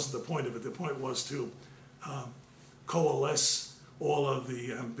that wasn't the point of it. The point was to coalesce all of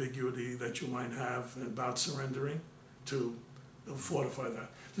the ambiguity that you might have about surrendering to fortify that.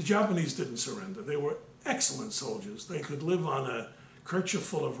 The Japanese didn't surrender. They were excellent soldiers. They could live on a kerchief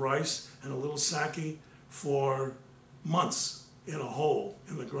full of rice and a little sake for months in a hole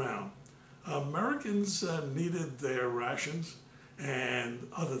in the ground. Americans needed their rations and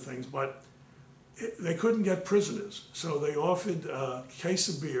other things, but they couldn't get prisoners. So they offered a case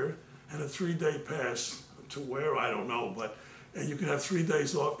of beer and a 3-day pass to where, I don't know, but and you could have 3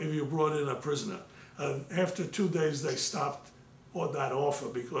 days off if you brought in a prisoner. After 2 days, they stopped that offer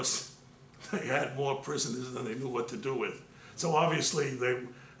because they had more prisoners than they knew what to do with. So obviously,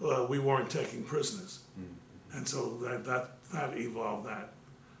 we weren't taking prisoners, and so that evolved that.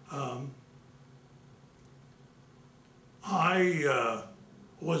 I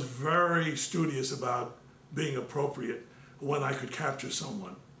was very studious about being appropriate when I could capture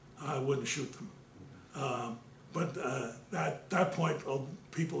someone. I wouldn't shoot them. But at that point,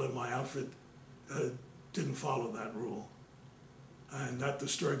 people in my outfit didn't follow that rule. And that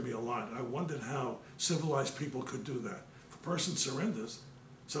disturbed me a lot. I wondered how civilized people could do that. If a person surrenders,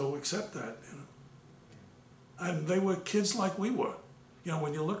 so accept that. You know. And they were kids like we were. You know,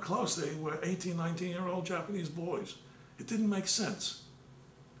 when you look close, they were 18, 19-year-old Japanese boys. It didn't make sense.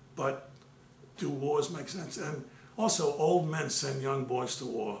 But do wars make sense? And also, old men send young boys to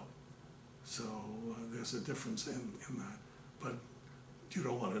war. So there's a difference in that. But you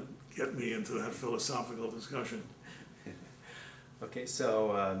don't want to get me into that philosophical discussion. Okay,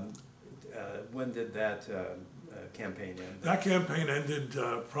 so when did that campaign end? That campaign ended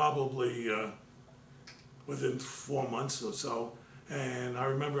probably within 4 months or so. And I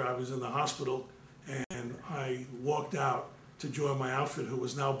remember I was in the hospital and I walked out to join my outfit, who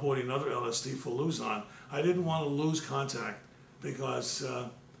was now boarding another LST for Luzon. I didn't want to lose contact because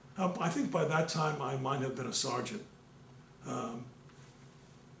I think by that time I might have been a sergeant.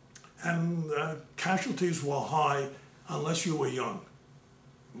 And casualties were high unless you were young,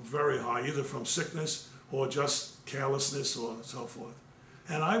 very high, either from sickness or just carelessness or so forth.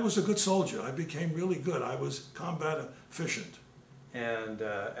 And I was a good soldier. I became really good. I was combat efficient. And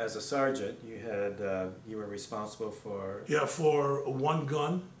as a sergeant, you were responsible for? Yeah, for one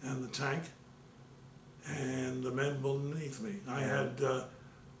gun and the tank, and the men beneath me. I had,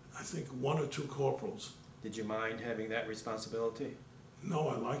 I think, 1 or 2 corporals. Did you mind having that responsibility? No,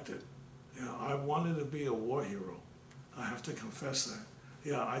 I liked it. Yeah, I wanted to be a war hero. I have to confess that.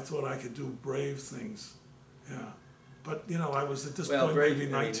 Yeah, I thought I could do brave things. Yeah, but you know, I was at this point brave,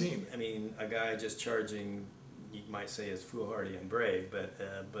 maybe 19. I mean, a guy just charging, you might say, is foolhardy and brave, but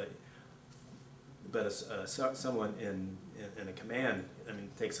someone in a command, I mean,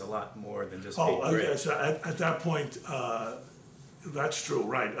 takes a lot more than just being brave. Yes, at that point, that's true,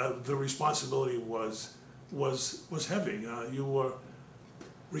 right? The responsibility was heavy. You were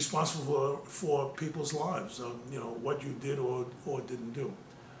responsible for people's lives, you know, what you did or didn't do.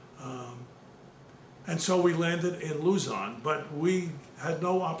 And so we landed in Luzon, but we had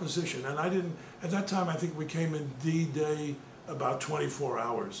no opposition. And I didn't, at that time, I think we came in D-Day about 24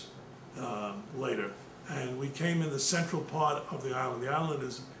 hours later. And we came in the central part of the island. The island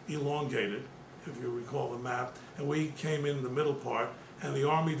is elongated, if you recall the map. And we came in the middle part, and the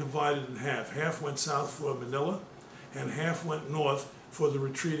army divided in half. Half went south for Manila, and half went north for the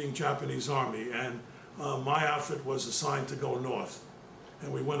retreating Japanese army, and my outfit was assigned to go north.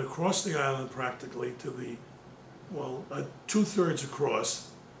 And we went across the island practically to the, well, 2/3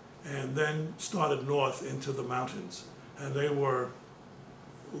 across, and then started north into the mountains. And they were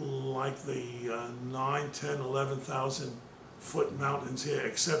like the 9, 10, 11,000 foot mountains here,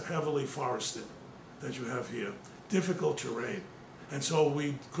 except heavily forested that you have here. Difficult terrain. And so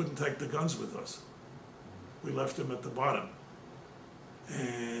we couldn't take the guns with us. We left them at the bottom.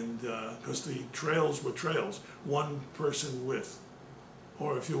 And because the trails were trails, one person width.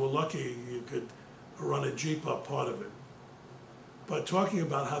 Or if you were lucky, you could run a Jeep up part of it. But talking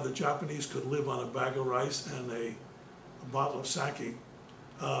about how the Japanese could live on a bag of rice and a bottle of sake,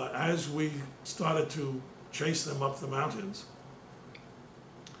 as we started to chase them up the mountains,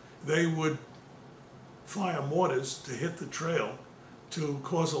 they would fire mortars to hit the trail to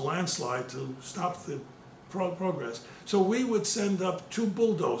cause a landslide to stop the progress. So we would send up 2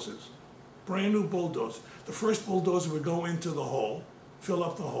 bulldozers, brand new bulldozers. The first bulldozer would go into the hole, fill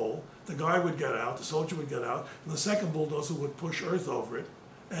up the hole. The guy would get out, the soldier would get out, and the second bulldozer would push earth over it,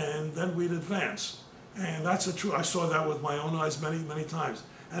 and then we'd advance. And that's a true, I saw that with my own eyes many, many times.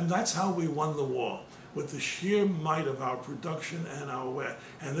 And that's how we won the war, with the sheer might of our production and our wear.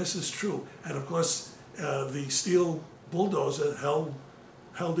 And this is true. And of course, the steel bulldozer held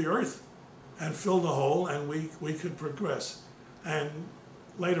the earth and filled the hole, and we could progress. And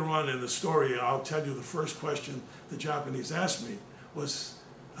later on in the story, I'll tell you the first question the Japanese asked me was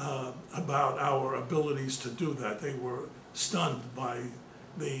about our abilities to do that. They were stunned by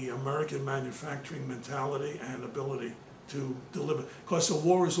the American manufacturing mentality and ability to deliver. Because the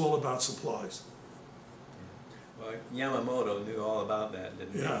war is all about supplies. Well, Yamamoto knew all about that,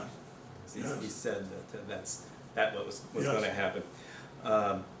 didn't he? Yeah. He said that was Yes. going to happen.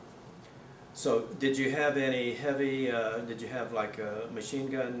 So did you have any heavy, did you have like a machine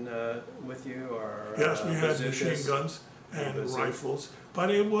gun with you, or Yes, we had bazookas? machine guns and Bazookas. rifles, but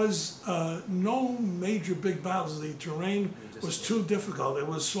it was no major big battles. The terrain was too difficult. It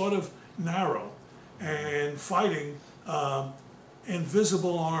was sort of narrow, and fighting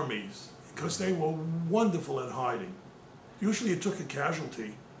invisible armies, because they were wonderful at hiding. Usually it took a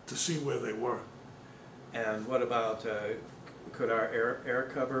casualty to see where they were. And what about, could our air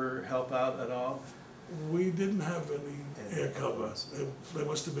cover help out at all? We didn't have any air cover. They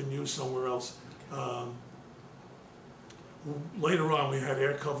must have been used somewhere else. Later on, we had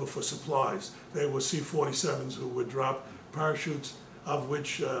air cover for supplies. They were C-47s who would drop parachutes, of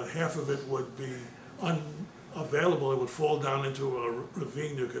which half of it would be unavailable. It would fall down into a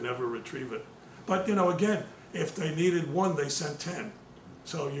ravine. You could never retrieve it. But, you know, again, if they needed one, they sent 10.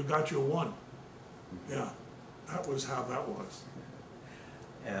 So you got your one. Yeah, that was how that was.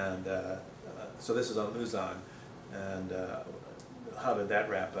 And so this is on Luzon, and how did that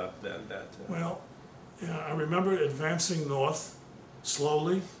wrap up then? Well, yeah, I remember advancing north,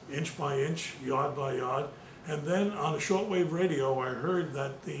 slowly, inch by inch, yard by yard, and then on a shortwave radio I heard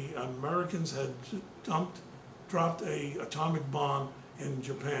that the Americans had dropped an atomic bomb in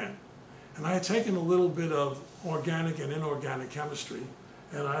Japan. And I had taken a little bit of organic and inorganic chemistry,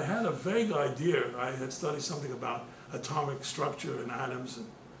 and I had a vague idea. I had studied something about atomic structure and atoms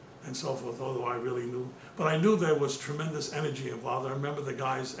and so forth, although I really knew. But I knew there was tremendous energy involved. I remember the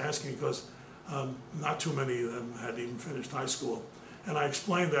guys asking, because not too many of them had even finished high school. And I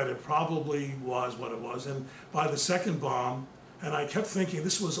explained that it probably was what it was. And by the second bomb, and I kept thinking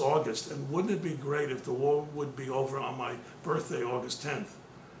this was August, and wouldn't it be great if the war would be over on my birthday, August 10th?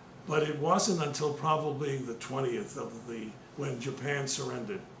 But it wasn't until probably the 20th when Japan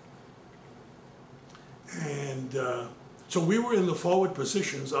surrendered. And so we were in the forward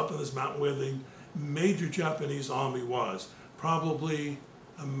positions up in this mountain where the major Japanese army was, probably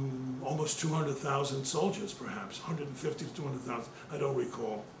almost 200,000 soldiers, perhaps 150 to 200,000. I don't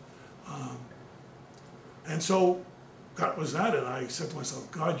recall. And so that was that, and I said to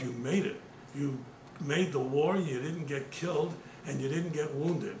myself, God, you made it. You made the war. You didn't get killed, and you didn't get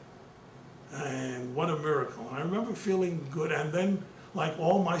wounded. And what a miracle. And I remember feeling good, and then like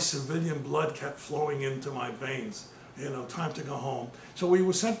all my civilian blood kept flowing into my veins. You know, time to go home. So we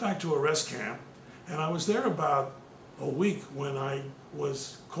were sent back to a rest camp, and I was there about a week when I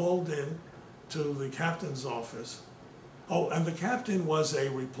was called in to the captain's office. Oh, and the captain was a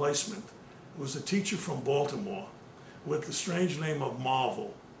replacement. It was a teacher from Baltimore with the strange name of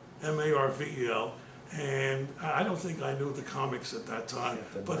Marvel, M-A-R-V-E-L. And I don't think I knew the comics at that time,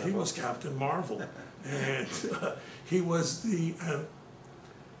 but he was Captain Marvel. And he was the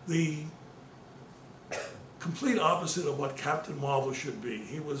complete opposite of what Captain Marvel should be.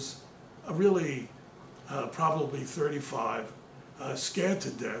 He was a really probably 35, scared to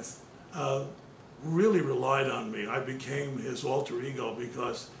death, really relied on me. I became his alter ego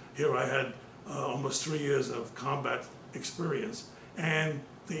because here I had almost 3 years of combat experience and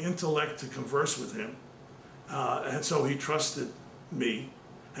the intellect to converse with him. And so he trusted me.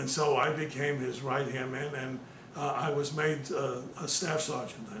 And so I became his right-hand man, and I was made a staff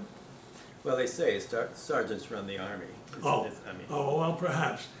sergeant then. Well, they say sergeants run the army. Oh, well,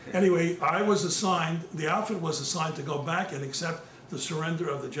 perhaps. Anyway, I was assigned, the outfit was assigned to go back and accept the surrender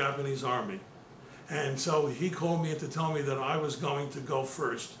of the Japanese army. And so he called me in to tell me that I was going to go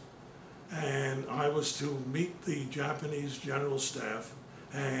first. And I was to meet the Japanese general staff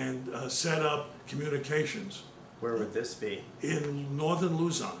and set up communications. Where would this be? In northern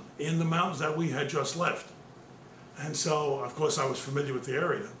Luzon, in the mountains that we had just left. And so, of course, I was familiar with the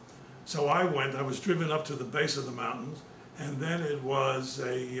area. So I went, I was driven up to the base of the mountains, and then it was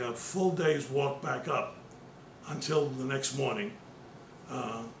a full day's walk back up until the next morning.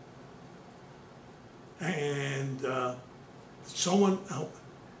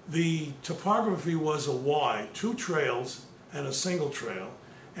 The topography was a Y, 2 trails and a single trail,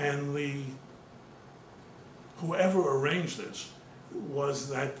 and whoever arranged this was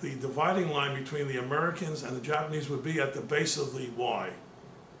that the dividing line between the Americans and the Japanese would be at the base of the Y.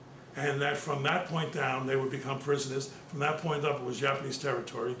 And that from that point down, they would become prisoners. From that point up, it was Japanese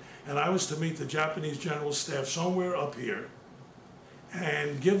territory. And I was to meet the Japanese general staff somewhere up here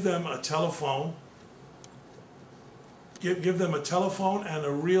and give them a telephone, give them a telephone and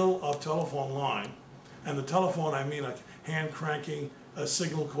a reel of telephone line. And the telephone, I mean a hand cranking a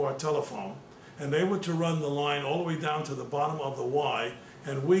signal corps telephone. And they were to run the line all the way down to the bottom of the Y.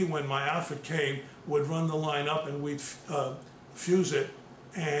 And we, when my outfit came, would run the line up and we'd fuse it.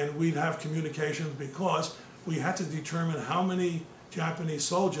 And we'd have communications because we had to determine how many Japanese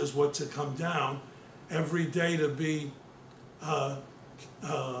soldiers were to come down every day to be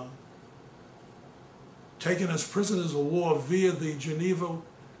taken as prisoners of war via the Geneva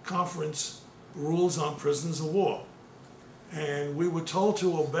Conference rules on prisoners of war. And we were told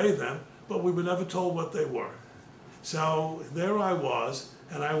to obey them, but we were never told what they were. So there I was.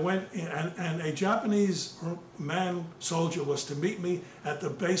 And I went, and a Japanese soldier was to meet me at the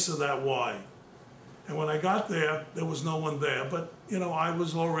base of that Y. And when I got there, there was no one there. But, you know, I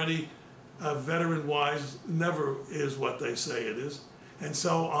was already veteran-wise, never is what they say it is. And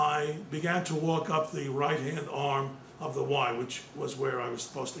so I began to walk up the right-hand arm of the Y, which was where I was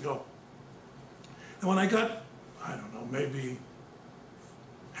supposed to go. And when I got, I don't know, maybe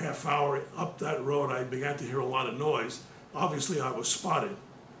half hour up that road, I began to hear a lot of noise. Obviously, I was spotted,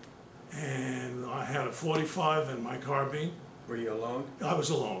 and I had a .45 in my carbine. Were you alone? I was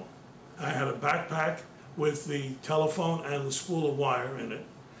alone. I had a backpack with the telephone and the spool of wire in it,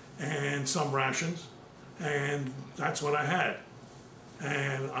 and some rations, and that's what I had.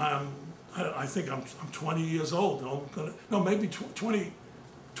 And I think I'm 20 years old. Maybe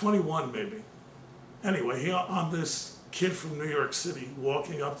 21 maybe. Anyway, here I'm this kid from New York City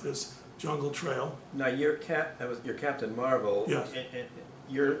walking up this jungle trail. Now your Captain Marvel. Yes.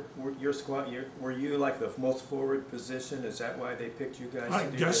 Your squad. Were you like the most forward position? Is that why they picked you guys? I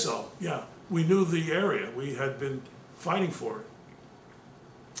guess so. Yeah, we knew the area. We had been fighting for it.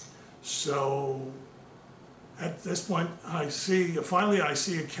 So at this point, finally I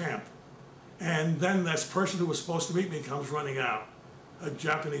see a camp, and then this person who was supposed to meet me comes running out. A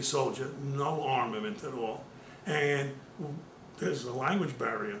Japanese soldier, no armament at all, and there's a language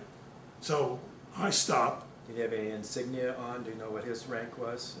barrier. So I stopped. Did he have any insignia on? Do you know what his rank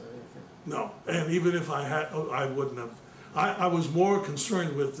was or anything? No, and even if I had, I wouldn't have. I was more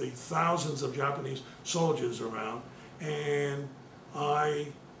concerned with the thousands of Japanese soldiers around, and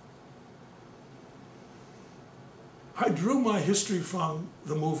I drew my history from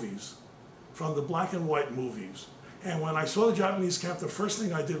the movies, from the black and white movies. And when I saw the Japanese camp, the first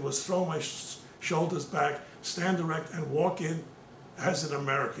thing I did was throw my shoulders back, stand erect, and walk in as an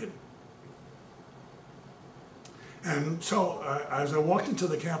American. And so as I walked into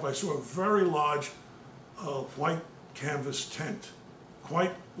the camp, I saw a very large white canvas tent,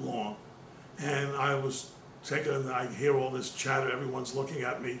 quite long. And I was taken, and I hear all this chatter, everyone's looking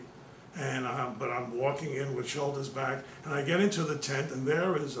at me. And but I'm walking in with shoulders back, and I get into the tent, and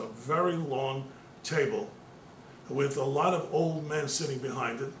there is a very long table with a lot of old men sitting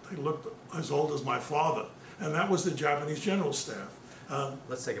behind it. They looked as old as my father, and that was the Japanese general staff.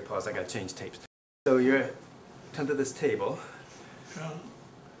 Let's take a pause. I got to change tapes. So you're under this table.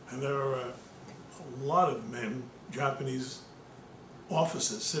 And there are a lot of men, Japanese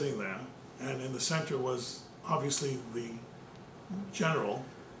officers sitting there, and in the center was obviously the general,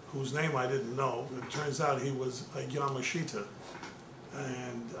 whose name I didn't know. It turns out he was a Yamashita.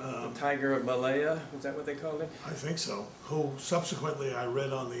 and The Tiger of Malaya, is that what they called it? I think so, who subsequently I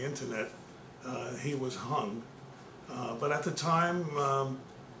read on the internet, he was hung. But at the time,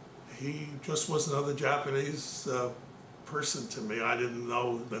 he just was another Japanese person to me. I didn't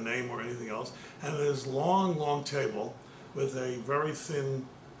know the name or anything else. And this long, long table with a very thin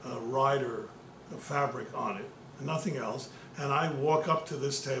rider fabric on it, and nothing else. And I walk up to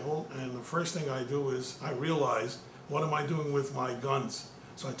this table, and the first thing I do is I realize, what am I doing with my guns?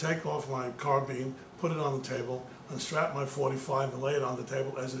 So I take off my carbine, put it on the table, unstrap my .45 and lay it on the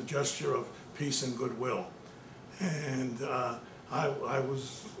table as a gesture of peace and goodwill. And I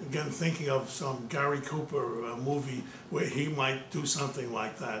was, again, thinking of some Gary Cooper movie where he might do something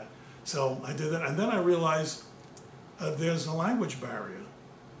like that. So I did that, and then I realized there's a language barrier.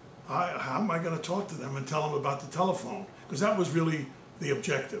 How am I going to talk to them and tell them about the telephone? Because that was really the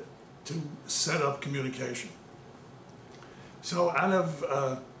objective, to set up communication. So out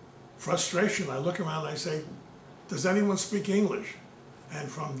of frustration, I look around and I say, does anyone speak English? And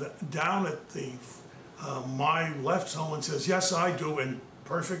from down at the my left, someone says, yes, I do, in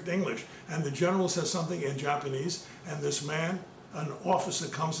perfect English. And the general says something in Japanese, and this man, an officer,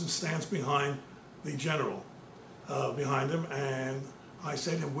 comes and stands behind the general, behind him, and I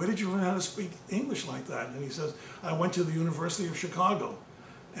say to him, where did you learn how to speak English like that? And he says, I went to the University of Chicago.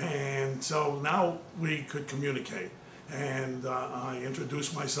 And so now we could communicate. And I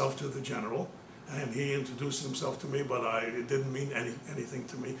introduced myself to the general, and he introduced himself to me, but it didn't mean anything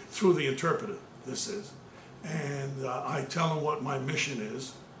to me, through the interpreter, this is. And I tell him what my mission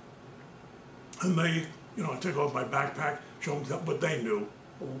is. And they, I take off my backpack, show them, but they knew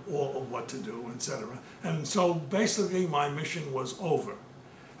all what to do, etc. And so basically my mission was over.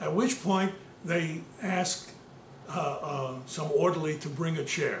 At which point they asked some orderly to bring a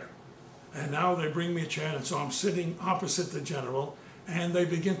chair. And now they bring me a chair, and so I'm sitting opposite the general, and they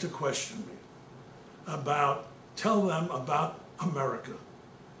begin to question me tell them about America.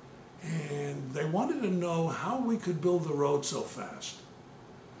 And they wanted to know how we could build the road so fast,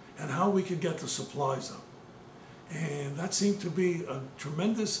 and how we could get the supplies up. And that seemed to be a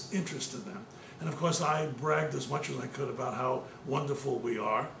tremendous interest to them. And of course I bragged as much as I could about how wonderful we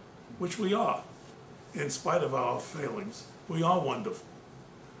are, which we are, in spite of our failings. We are wonderful.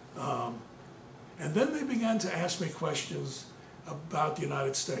 And then they began to ask me questions about the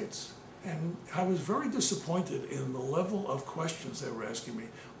United States. And I was very disappointed in the level of questions they were asking me.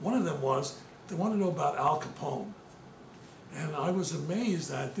 One of them was, they wanted to know about Al Capone. And I was amazed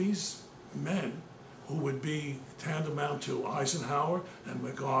that these men, who would be tantamount to Eisenhower and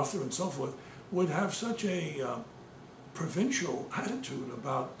MacArthur and so forth, would have such a provincial attitude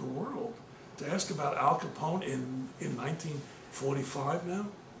about the world. To ask about Al Capone in 1945 now.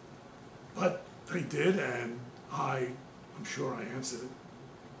 But they did, and I'm sure I answered it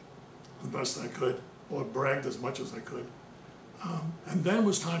the best I could, or bragged as much as I could. And then it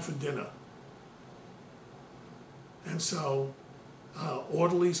was time for dinner. And so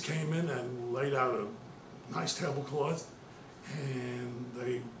orderlies came in and laid out a nice tablecloth, and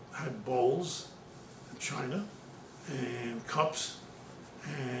they had bowls, china, and cups,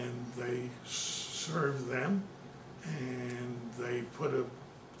 and they served them, and they put a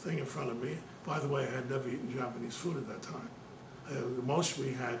thing in front of me. By the way, I had never eaten Japanese food at that time. The most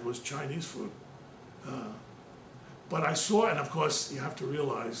we had was Chinese food. But I saw, and of course you have to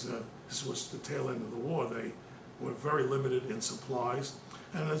realize this was the tail end of the war. They were very limited in supplies.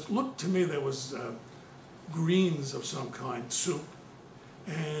 And it looked to me there was greens of some kind, soup,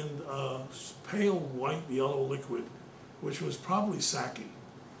 and pale white yellow liquid, which was probably sake,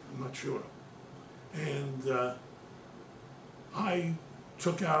 I'm not sure. And I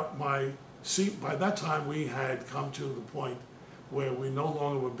took out my seat. By that time we had come to the point where we no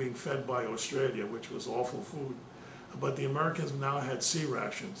longer were being fed by Australia, which was awful food. But the Americans now had sea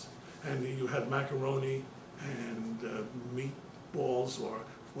rations, and you had macaroni and meatballs or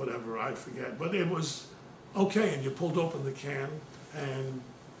whatever, I forget. But it was okay, and you pulled open the can and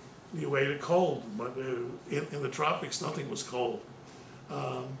you ate it cold. But in the tropics, nothing was cold.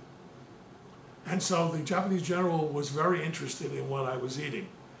 And so the Japanese general was very interested in what I was eating.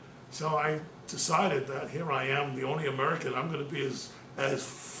 So I decided that here I am, the only American, I'm going to be as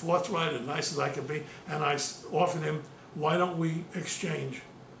forthright and nice as I can be. And I offered him, why don't we exchange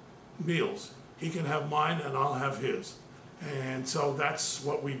meals? He can have mine and I'll have his. And so that's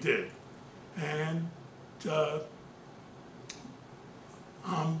what we did. And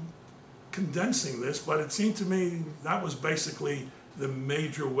I'm condensing this, but it seemed to me that was basically the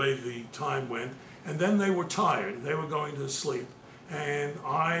major way the time went. And then they were tired. They were going to sleep. And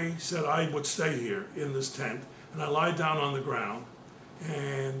I said I would stay here in this tent. And I lied down on the ground.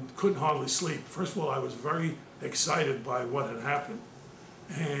 and couldn't hardly sleep. First of all, I was very excited by what had happened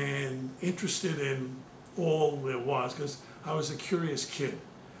and interested in all there was, because I was a curious kid.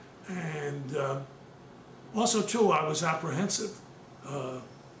 And also, too, I was apprehensive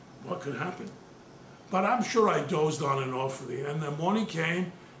what could happen. But I'm sure I dozed on and off for the, and the morning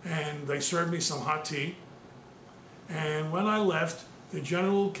came and they served me some hot tea. And when I left, the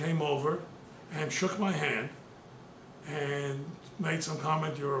general came over and shook my hand and made some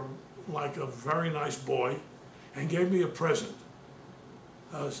comment, "You're like a very nice boy," and gave me a present,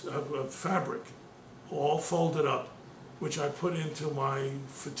 a fabric, all folded up, which I put into my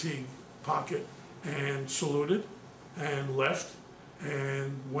fatigue pocket and saluted and left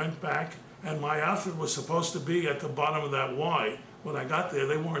and went back. And my outfit was supposed to be at the bottom of that Y. When I got there,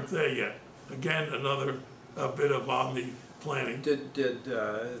 they weren't there yet. Again, another bit of omni planning. Did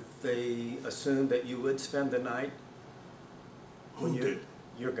they assume that you would spend the night? Who did?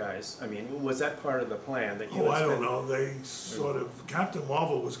 Your guys. I mean, was that part of the plan that you Oh, would I spend? don't know. They sort of, Captain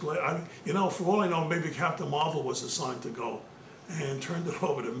Marvel was glad. I mean, you know, for all I know, maybe Captain Marvel was assigned to go and turned it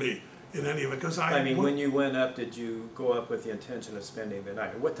over to me in any event. Because I mean, when you went up, did you go up with the intention of spending the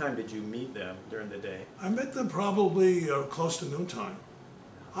night? What time did you meet them during the day? I met them probably close to noontime.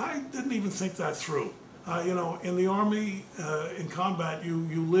 I didn't even think that through. You know, in the Army, in combat,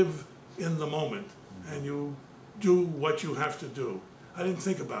 you live in the moment and you do what you have to do. I didn't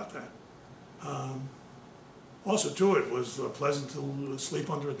think about that. Also, too, it was pleasant to sleep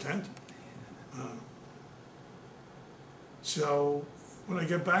under a tent. So when I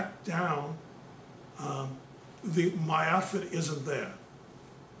get back down, my outfit isn't there.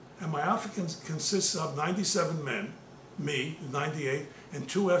 And my outfit consists of 97 men, me, 98, and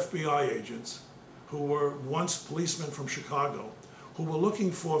 2 FBI agents who were once policemen from Chicago, who were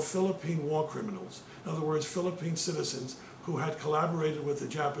looking for Philippine war criminals. In other words, Philippine citizens who had collaborated with the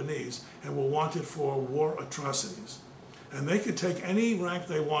Japanese and were wanted for war atrocities. And they could take any rank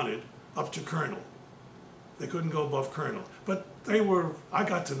they wanted up to colonel. They couldn't go above colonel. But they were, I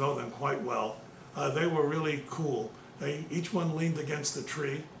got to know them quite well. They were really cool. Each one leaned against a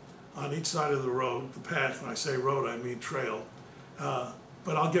tree on each side of the road, the path. When I say road, I mean trail.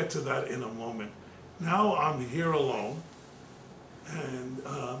 But I'll get to that in a moment. Now I'm here alone. And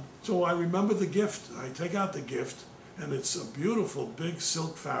so I remember the gift. I take out the gift, and it's a beautiful big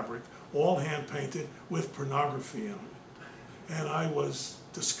silk fabric, all hand painted with pornography on it. And I was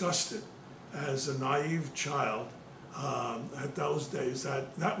disgusted as a naive child at those days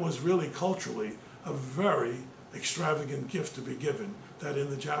that was really culturally a very extravagant gift to be given, that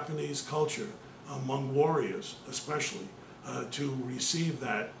in the Japanese culture, among warriors especially, to receive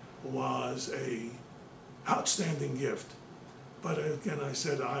that was a outstanding gift. But again, I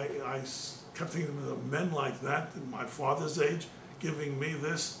said, I kept thinking of men like that, at my father's age, giving me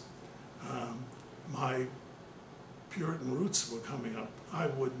this. My Puritan roots were coming up. I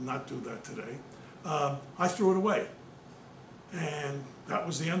would not do that today. I threw it away. And that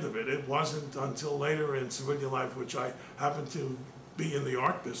was the end of it. It wasn't until later in civilian life, which I happened to be in the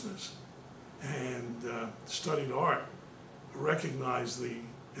art business and studied art, recognized the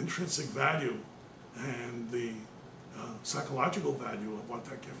intrinsic value and the psychological value of what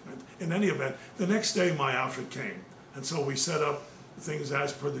that gift meant. In any event, the next day my outfit came. And so we set up things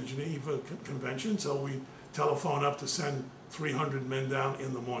as per the Geneva Convention. So we telephoned up to send 300 men down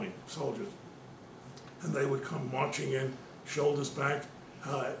in the morning, soldiers. And they would come marching in, shoulders back.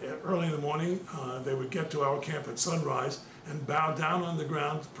 Early in the morning, they would get to our camp at sunrise and bow down on the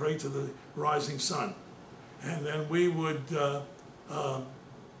ground to pray to the rising sun. And then we would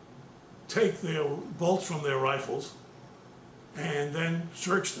take their bolts from their rifles and then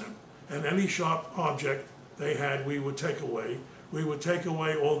search them. And any sharp object they had, we would take away. We would take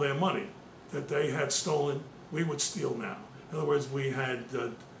away all their money that they had stolen. We would steal now. In other words, we had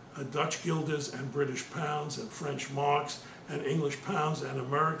Dutch guilders and British pounds and French marks and English pounds and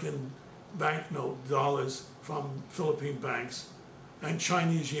American banknote dollars from Philippine banks and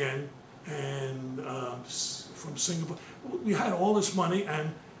Chinese yen and from Singapore. We had all this money,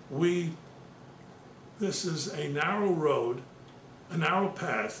 and this is a narrow road, a narrow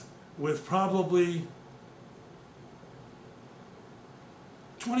path with probably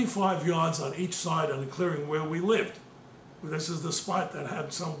 25 yards on each side on the clearing where we lived. This is the spot that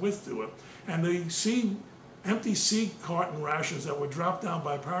had some width to it. And the empty sea carton rations that were dropped down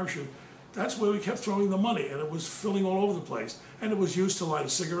by parachute, that's where we kept throwing the money, and it was filling all over the place. And it was used to light a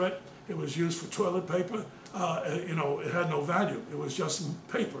cigarette. It was used for toilet paper. You know, it had no value. It was just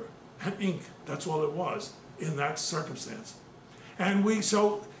paper and ink. That's all it was in that circumstance. And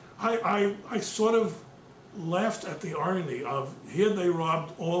so I sort of laughed at the irony of here they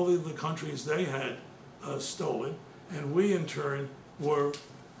robbed all of the countries they had stolen, and we in turn were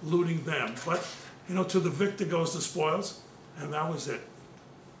looting them. But, you know, to the victor goes the spoils, and that was it.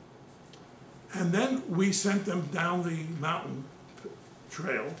 And then we sent them down the mountain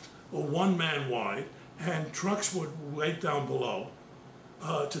trail, or 1 man wide, and trucks would wait down below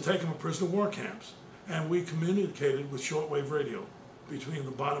to take them to prisoner of war camps. And we communicated with shortwave radio between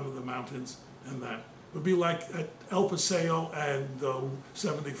the bottom of the mountains and that. It would be like at El Paseo and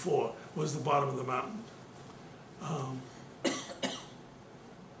 74 was the bottom of the mountain.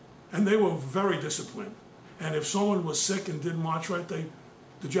 And they were very disciplined. And if someone was sick and didn't march right,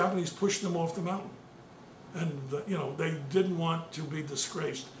 the Japanese pushed them off the mountain. And you know, they didn't want to be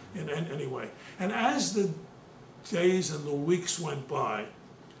disgraced in any way. And as the days and the weeks went by,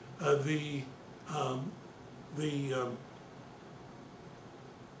 the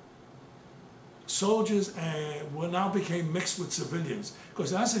soldiers now became mixed with civilians,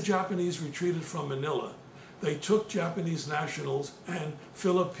 because as the Japanese retreated from Manila, they took Japanese nationals and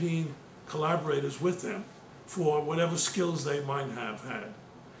Philippine collaborators with them for whatever skills they might have had.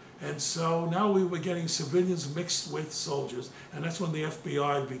 And so now we were getting civilians mixed with soldiers, and that's when the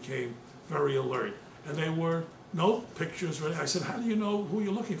FBI became very alert. And they were no pictures ready. I said, how do you know who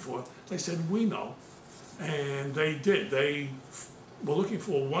you're looking for? They said, we know. And they did. They were looking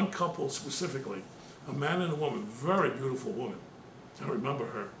for one couple specifically, a man and a woman, very beautiful woman. I remember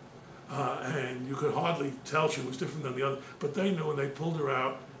her. And you could hardly tell she was different than the other, but they knew, and they pulled her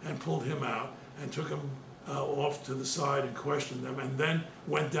out and pulled him out and took him off to the side and questioned them, and then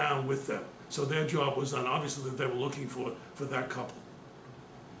went down with them. So their job was done, obviously, that they were looking for that couple.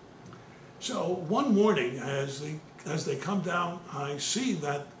 So one morning, as they come down, I see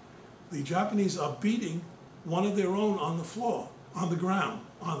that the Japanese are beating one of their own on the floor, on the ground,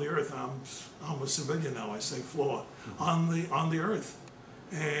 on the earth. I'm a civilian now, I say floor, on the earth.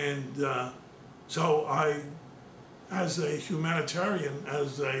 And so I, as a humanitarian,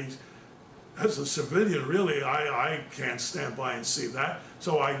 as a civilian, really, I can't stand by and see that.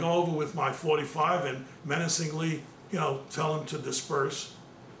 So I go over with my .45 and menacingly, you know, tell them to disperse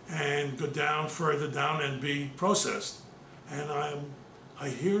and go down, further down, and be processed. And I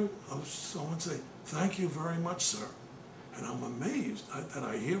hear someone say, "Thank you very much, sir." And I'm amazed that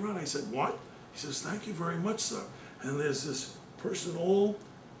I hear it. I said, "What?" He says, "Thank you very much, sir." And there's this person all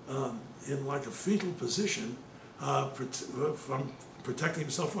in like a fetal position, from protecting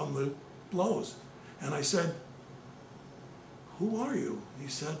himself from the blows. And I said, "Who are you?" He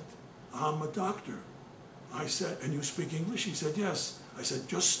said, "I'm a doctor." I said, "And you speak English?" He said, "Yes." I said,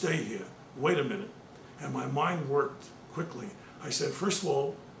 "Just stay here. Wait a minute." And my mind worked quickly. I said, "First of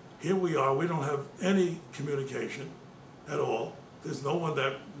all, here we are. We don't have any communication at all. There's no one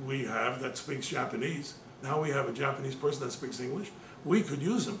that we have that speaks Japanese. Now we have a Japanese person that speaks English. We could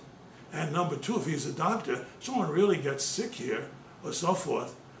use him. And number two, if he's a doctor, someone really gets sick here or so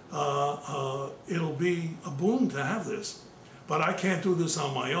forth, it'll be a boon to have this. But I can't do this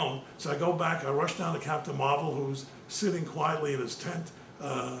on my own." So I go back, I rush down to Captain Marvel, who's sitting quietly in his tent,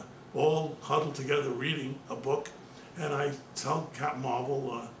 all huddled together reading a book. And I tell Captain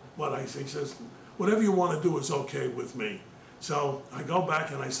Marvel what I say. He says, "Whatever you want to do is okay with me." So I go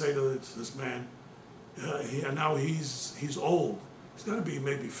back and I say to this man, and now he's old. He's got to be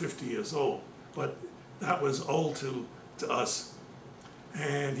maybe 50 years old, but that was old to us.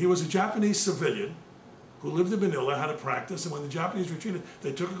 And he was a Japanese civilian who lived in Manila, had a practice, and when the Japanese retreated,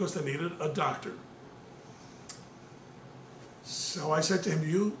 they took it because they needed a doctor. So I said to him,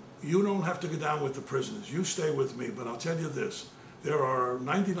 you don't have to go down with the prisoners. You stay with me, but I'll tell you this. There are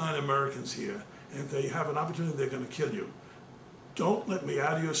 99 Americans here, and if they have an opportunity, they're going to kill you. Don't let me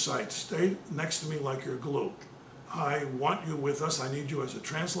out of your sight. Stay next to me like you're glue. I want you with us. I need you as a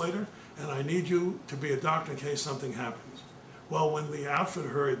translator, and I need you to be a doctor in case something happens. Well, when the outfit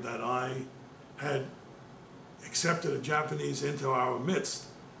heard that I had accepted a Japanese into our midst,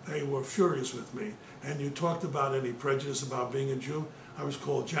 they were furious with me. And you talked about any prejudice about being a Jew. I was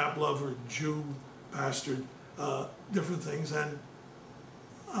called Jap lover, Jew, bastard, different things, and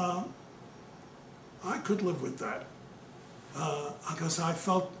I could live with that because I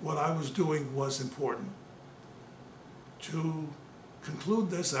felt what I was doing was important. To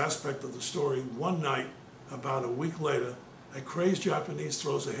conclude this aspect of the story, one night, about a week later, a crazed Japanese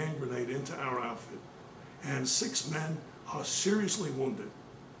throws a hand grenade into our outfit, and 6 men are seriously wounded.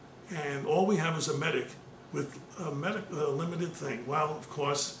 And all we have is a medic with a limited thing. Well, of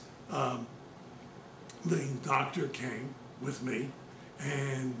course, the doctor came with me,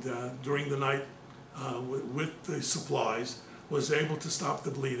 and during the night, with the supplies, was able to stop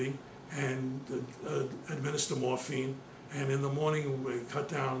the bleeding and administer morphine. And in the morning, we cut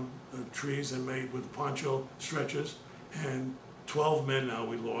down trees and made with poncho stretchers. And 12 men now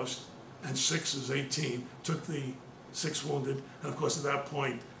we lost, and 6 is 18. Took the 6 wounded, and of course at that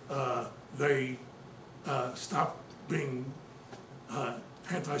point they stopped being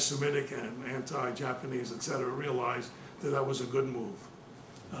anti-Semitic and anti-Japanese, etc. Realized that that was a good move.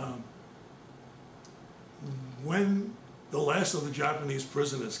 When the last of the Japanese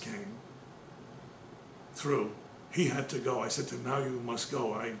prisoners came through, he had to go. I said to him, now you must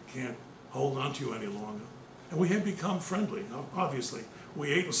go. I can't hold on to you any longer. And we had become friendly, obviously.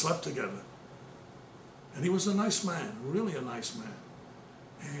 We ate and slept together. And he was a nice man, really a nice man.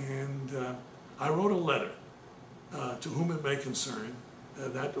 And I wrote a letter to whom it may concern,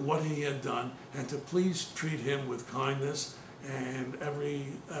 that what he had done, and to please treat him with kindness, and every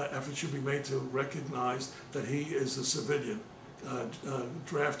effort should be made to recognize that he is a civilian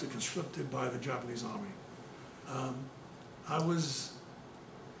drafted, conscripted by the Japanese army. I was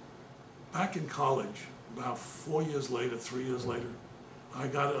back in college about 4 years later, 3 years later. I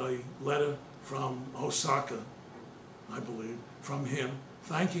got a letter from Osaka, I believe, from him,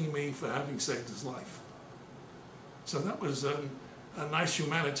 thanking me for having saved his life. So that was a nice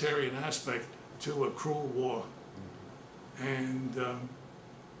humanitarian aspect to a cruel war. And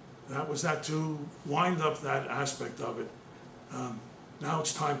that was that to wind up that aspect of it. Now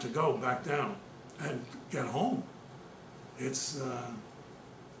it's time to go back down and get home. It's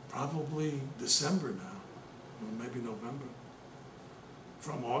probably December now, or maybe November,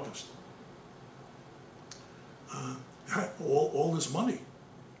 from August. All this money.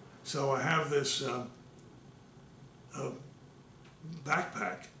 So I have this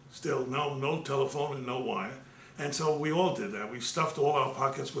backpack, still no telephone and no wire. And so we all did that. We stuffed all our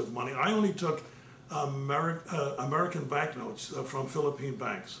pockets with money. I only took American banknotes from Philippine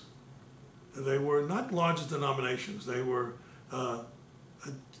banks. They were not large denominations. They were 5s,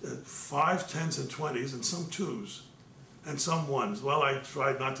 10s, and 20s, and some 2s, and some 1s. Well, I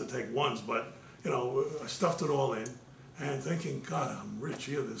tried not to take 1s, but you know, I stuffed it all in, and thinking, God, I'm rich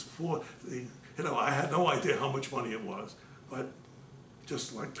here. This poor, you know, I had no idea how much money it was, but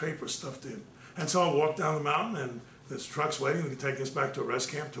just like paper stuffed in. And so I walked down the mountain, and this truck's waiting to take us back to a rest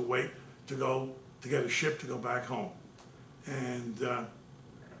camp to wait to go to get a ship to go back home. And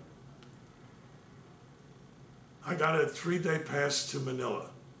I got a 3-day pass to Manila.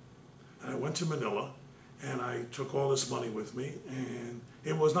 And I went to Manila, and I took all this money with me, and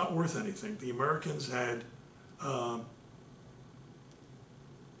it was not worth anything. The Americans had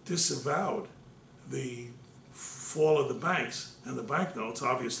disavowed the fall of the banks and the banknotes,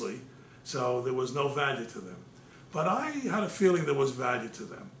 obviously, so there was no value to them. But I had a feeling there was value to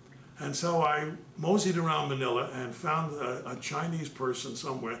them. And so I moseyed around Manila and found a Chinese person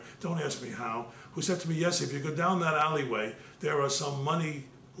somewhere, don't ask me how, who said to me, yes, if you go down that alleyway, there are some money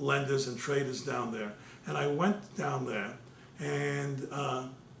lenders and traders down there. And I went down there, and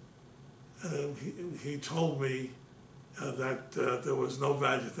he told me that there was no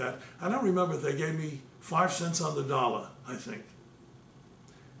value to that. I don't remember, they gave me 5 cents on the dollar, I think.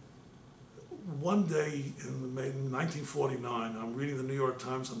 One day in 1949, I'm reading the New York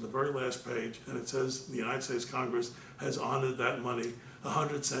Times on the very last page, and it says the United States Congress has honored that money,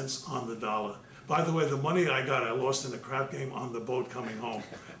 100 cents on the dollar. By the way, the money I got, I lost in a crap game on the boat coming home.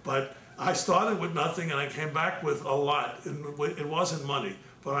 But I started with nothing, and I came back with a lot. It wasn't money,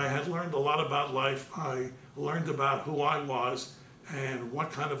 but I had learned a lot about life. I learned about who I was and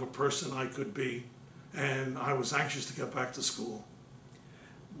what kind of a person I could be, and I was anxious to get back to school.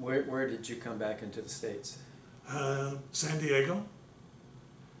 Where did you come back into the States? San Diego.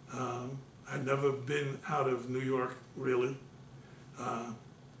 I'd never been out of New York, really.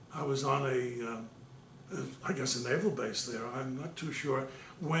 I was on I guess a naval base there. I'm not too sure.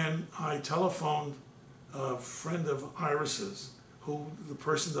 When I telephoned a friend of Iris's, the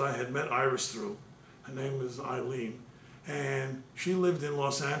person that I had met Iris through, her name is Eileen, and she lived in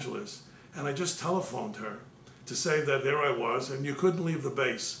Los Angeles, and I just telephoned her to say that there I was, and you couldn't leave the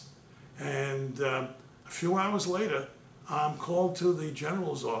base. And a few hours later, I'm called to the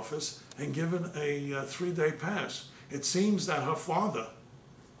general's office and given a 3-day pass. It seems that her father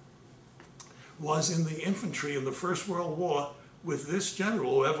was in the infantry in the First World War with this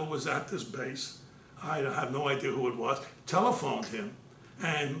general, whoever was at this base. I have no idea who it was. Telephoned him,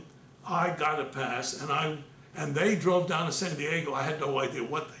 and I got a pass, and they drove down to San Diego. I had no idea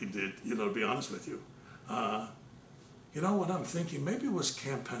what they did, you know, to be honest with you. You know what I'm thinking? Maybe it was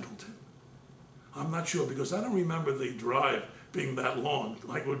Camp Pendleton. I'm not sure, because I don't remember the drive being that long,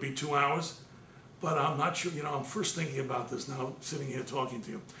 like it would be 2 hours. but I'm not sure, you know, I'm first thinking about this now, sitting here talking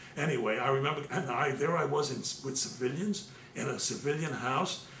to you. Anyway, I remember, and there I was with civilians, in a civilian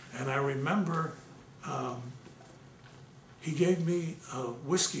house, and I remember he gave me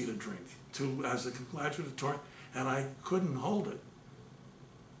whiskey to drink as a congratulatory, and I couldn't hold it.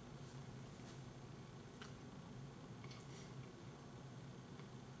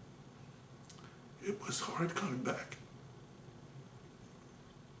 It was hard coming back.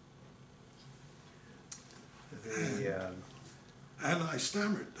 And I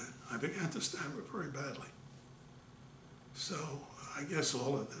stammered. I began to stammer very badly. So I guess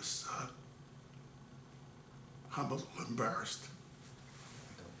all of this, I'm a little embarrassed.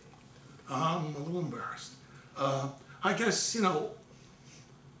 I'm a little embarrassed. I guess, you know.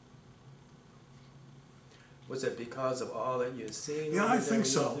 Was it because of all that you'd seen? Yeah, I think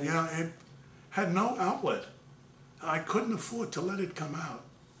so. Yeah, it had no outlet. I couldn't afford to let it come out.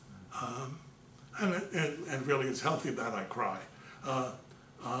 And really, it's healthy that I cry.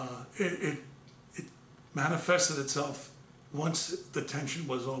 It manifested itself once the tension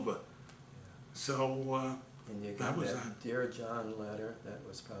was over. So and you that got was that Dear John letter. That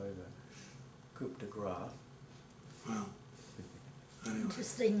was probably the coup de grace. Well, anyway.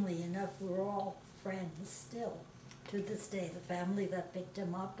 Interestingly enough, we're all friends still to this day. The family that picked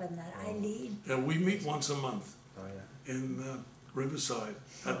him up and that Eileen. Yeah, we meet once a month Oh yeah. in Riverside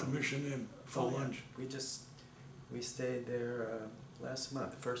at the Mission Inn for lunch. We stayed there last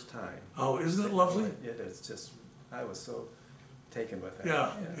month, first time. Oh, isn't it lovely? It is just, I was so taken with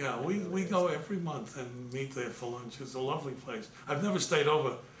that. Yeah. We go every month and meet there for lunch. It's a lovely place. I've never stayed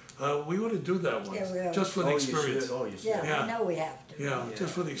over. We ought to do that once, Yeah, just for the experience. You should. Yeah, I know we have to. Yeah,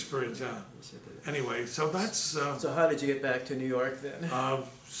 just for the experience, yeah. You should do that. Anyway, so that's So how did you get back to New York then?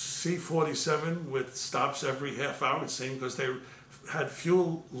 C-47 with stops every half hour, it seemed, because they had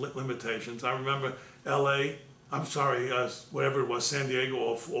fuel limitations. I remember L.A., I'm sorry, whatever it was, San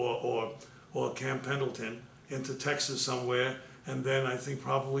Diego or Camp Pendleton, into Texas somewhere, and then I think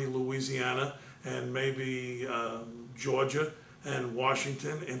probably Louisiana, and maybe Georgia and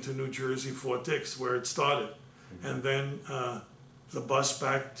Washington into New Jersey, Fort Dix, where it started. And then the bus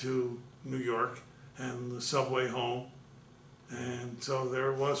back to New York and the subway home. And so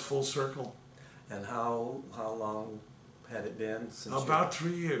there it was, full circle. And how long had it been since About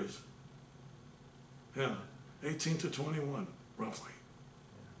 3 years. Yeah, 18 to 21, roughly.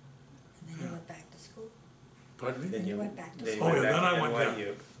 And then you went back to school. Pardon me? Then you went back to then you school. Oh, went yeah, back then to I went back.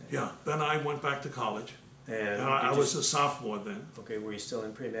 NYU. Yeah, then I went back to college. And I was a sophomore then. Okay, were you still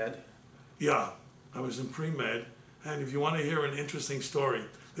in pre-med? Yeah, I was in pre-med. And if you want to hear an interesting story,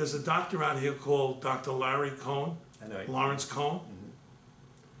 there's a doctor out here called Dr. Larry Cohn, I know. Lawrence Cohn.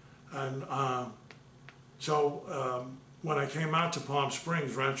 And so when I came out to Palm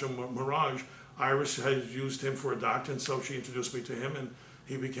Springs, Rancho Mirage, Iris had used him for a doctor, and so she introduced me to him, and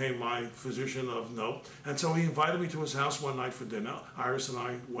he became my physician of note. And so he invited me to his house one night for dinner. Iris and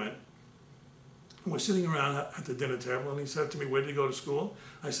I went. We're sitting around at the dinner table, and he said to me, "Where did you go to school?"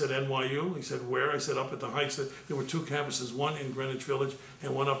 I said, "NYU." He said, "Where?" I said, "Up at the Heights." There were two campuses, one in Greenwich Village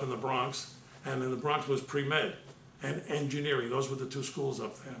and one up in the Bronx. And in the Bronx was pre-med and engineering. Those were the two schools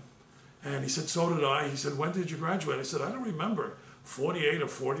up there. And he said, "So did I." He said, "When did you graduate?" I said, "I don't remember, 48 or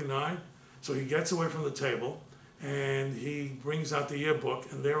 49. So he gets away from the table, and he brings out the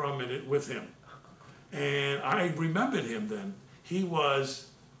yearbook, and there I'm in it with him. And I remembered him then.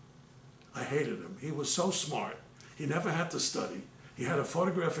 I hated him. He was so smart. He never had to study. He had a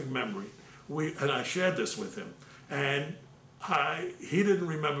photographic memory. And I shared this with him. And he didn't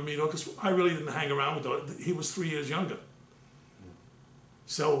remember me, because I really didn't hang around with him. He was 3 years younger.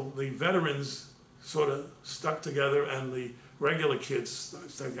 So the veterans sort of stuck together, and the regular kids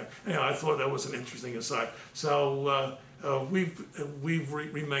stuck together. Anyway, I thought that was an interesting aside. So we've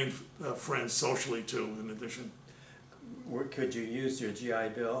remained friends socially too, in addition. Could you use your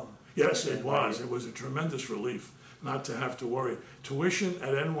GI Bill? Yes, it was. It was a tremendous relief not to have to worry. Tuition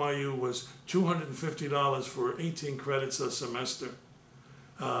at NYU was $250 for 18 credits a semester,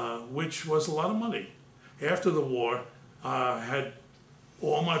 which was a lot of money. After the war, I had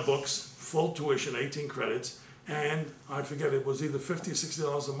all my books, full tuition, 18 credits, and I forget, it was either $50 or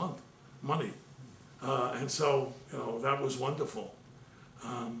 $60 a month, money. And so, that was wonderful.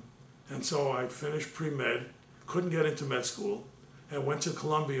 And so I finished pre-med, couldn't get into med school, and went to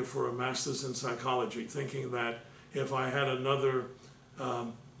Columbia for a master's in psychology, thinking that if I had another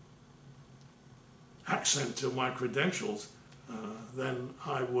accent to my credentials, then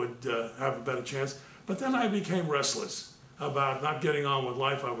I would have a better chance. But then I became restless about not getting on with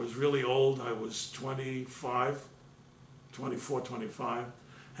life. I was really old. I was 24, 25.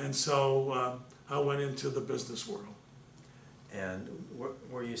 And so I went into the business world. And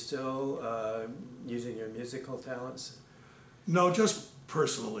were you still using your musical talents? No, just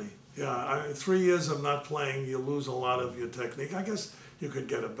personally. Yeah, 3 years of not playing, you lose a lot of your technique. I guess you could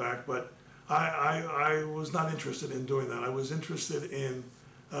get it back, but I was not interested in doing that. I was interested in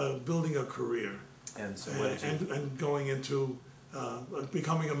building a career. And so what did you... And going into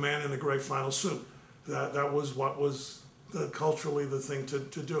becoming a man in a gray flannel suit. That was what was culturally the thing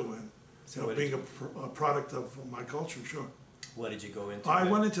to do. And So being a product of my culture, sure. What did you go into? I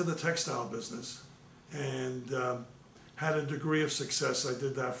went into the textile business and had a degree of success. I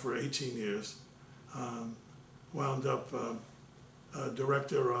did that for 18 years. Wound up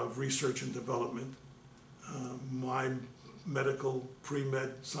director of research and development. My medical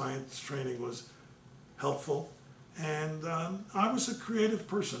pre-med science training was helpful. And I was a creative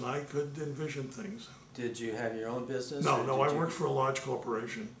person. I could envision things. Did you have your own business? No, I worked for a large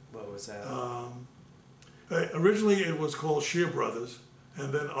corporation. What was that? Originally it was called Shear Brothers,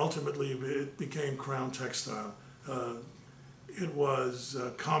 and then ultimately it became Crown Textile. It was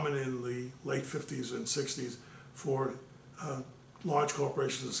common in the late 50s and 60s for large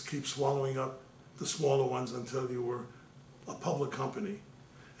corporations to keep swallowing up the smaller ones until you were a public company.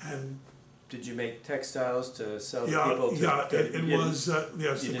 And did you make textiles to sell to yeah, people? Yeah, it was,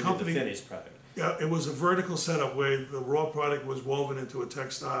 yes, you the didn't company. do the finished product. Yeah, it was a vertical setup where the raw product was woven into a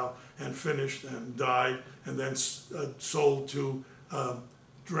textile and finished and dyed and then sold to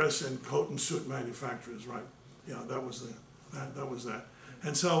dress and coat and suit manufacturers, right? Yeah, that was that.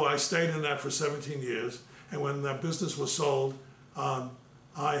 And so I stayed in that for 17 years. And when that business was sold,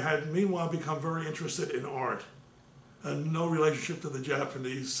 I had meanwhile become very interested in art. No relationship to the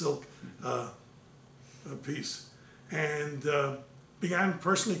Japanese silk piece. And began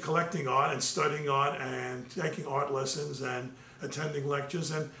personally collecting art and studying art and taking art lessons and attending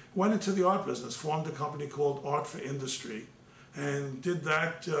lectures, and went into the art business, formed a company called Art for Industry, and did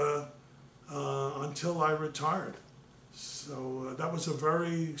that until I retired. So that was a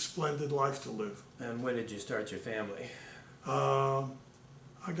very splendid life to live. And when did you start your family?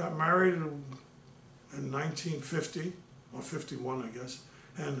 I got married in 1950, or 51 I guess,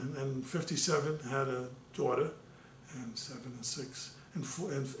 and in 57 had a daughter, and 7 and 6,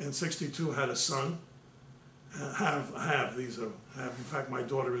 and 62 had a son. In fact, my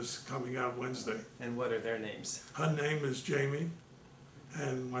daughter is coming out Wednesday. And what are their names? Her name is Jamie,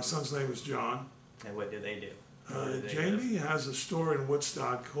 and my son's name is John. And what do they do? Jamie has a store in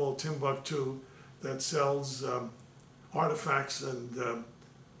Woodstock called Timbuktu that sells artifacts and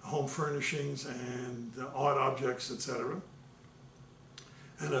home furnishings and art objects, etc.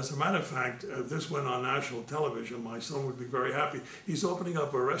 And as a matter of fact, if this went on national television, my son would be very happy. He's opening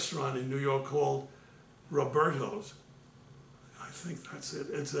up a restaurant in New York called Roberto's. I think that's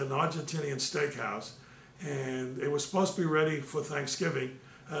it. It's an Argentinian steakhouse. And it was supposed to be ready for Thanksgiving.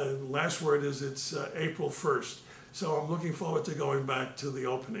 Last word is it's April 1st. So I'm looking forward to going back to the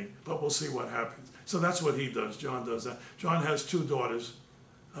opening, but we'll see what happens. So that's what he does. John does that. John has 2 daughters,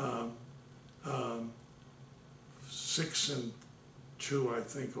 6 and 2, I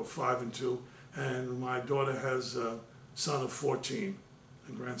think, or 5 and 2. And my daughter has a son of 14,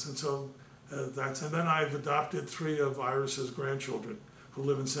 a grandson. So and then I've adopted 3 of Iris's grandchildren who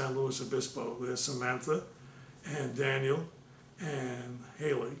live in San Luis Obispo. There's Samantha and Daniel and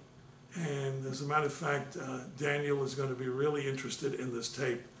Haley. And as a matter of fact, Daniel is going to be really interested in this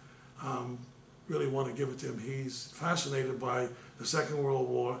tape. Really want to give it to him. He's fascinated by the Second World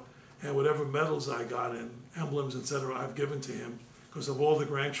War, and whatever medals I got and emblems, etc., I've given to him. Because of all the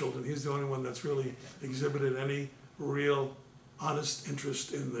grandchildren, he's the only one that's really exhibited any real honest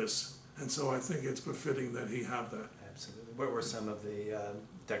interest in this. And so I think it's befitting that he have that. Absolutely. What were some of the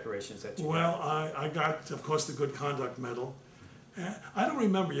decorations that you Well, got? I got, of course, the Good Conduct Medal. I don't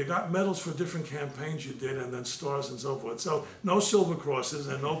remember, you got medals for different campaigns you did and then stars and so forth. So no Silver Crosses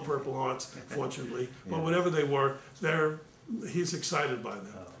and no Purple Hearts, fortunately. Yeah. But whatever they were, he's excited by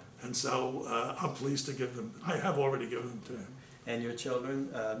them. Oh. And so I'm pleased to give them, I have already given them to him. And your children,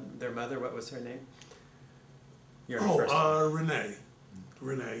 their mother, what was her name? Renee.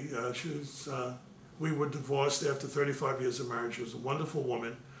 Renee, we were divorced after 35 years of marriage. She was a wonderful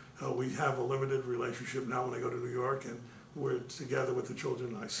woman. We have a limited relationship now when I go to New York, and we're together with the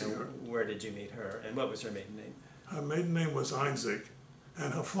children. I see her. Where did you meet her, and what was her maiden name? Her maiden name was Einzig,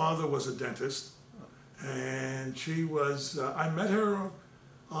 and her father was a dentist. And she was, I met her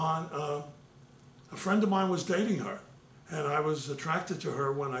on, a friend of mine was dating her. And I was attracted to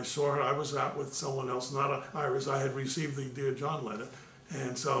her when I saw her. I was out with someone else, not Iris. I had received the Dear John letter.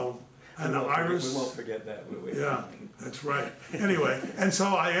 And so And we Iris, won't forget that, will we? yeah, that's right. Anyway, and so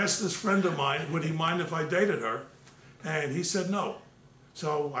I asked this friend of mine, would he mind if I dated her? And he said no.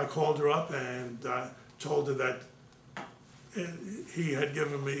 So I called her up and told her that he had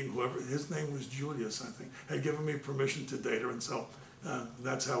given me, whoever, his name was Julius, I think, had given me permission to date her, and so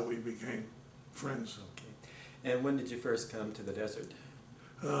that's how we became friends. Okay. And when did you first come to the desert?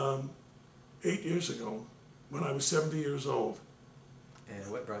 8 years ago, when I was 70 years old. And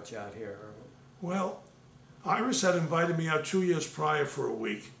what brought you out here? Well, Iris had invited me out 2 years prior for a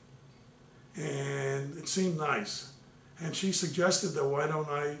week, and it seemed nice. And she suggested that why don't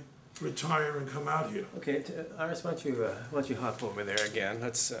I retire and come out here. Okay, Iris, why don't you hop over there again?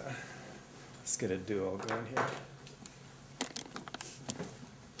 Let's get a duo going here.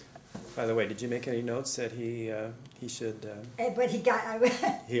 By the way, did you make any notes that he should? But he got.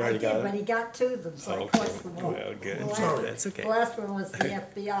 He already got it? But he got two of them, so I Okay. crossed them all. Well, good. The last, Sorry. That's okay. The last one was the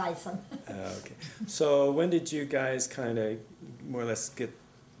FBI. So. Okay. So when did you guys kind of more or less get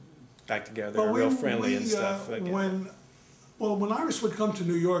back together, Well, real friendly and stuff? Again? When Iris would come to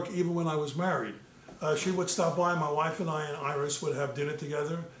New York, even when I was married, she would stop by. My wife and I and Iris would have dinner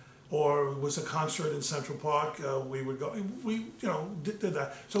together, or it was a concert in Central Park. We would go. We did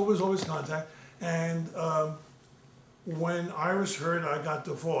that. So it was always contact. And when Iris heard I got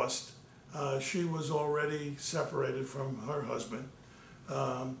divorced, she was already separated from her husband.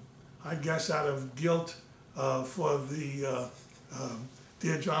 I guess out of guilt for the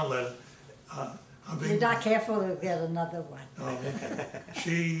Dear John letter. If you're not careful, you'll get another one.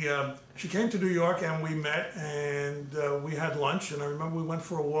 She came to New York and we met and we had lunch, and I remember we went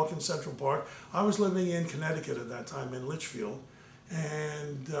for a walk in Central Park. I was living in Connecticut at that time, in Litchfield,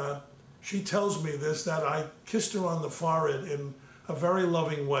 and she tells me this, that I kissed her on the forehead in a very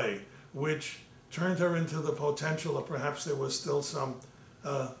loving way, which turned her into the potential that perhaps there was still some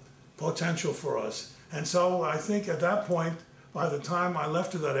potential for us. And so I think at that point, by the time I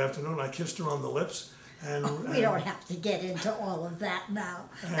left her that afternoon, I kissed her on the lips. And, we don't have to get into all of that now.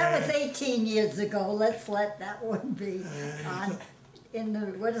 That was 18 years ago. Let's let that one be. In the,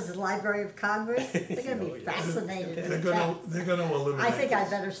 what is the Library of Congress? They're going to be fascinated with that. They're going to eliminate I think I this.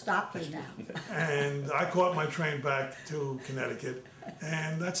 better stop you now. And I caught my train back to Connecticut,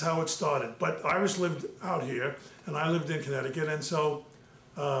 and that's how it started. But Iris lived out here, and I lived in Connecticut, and so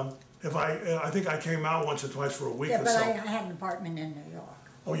I think I came out once or twice for a week Yeah, or but so. I had an apartment in New York.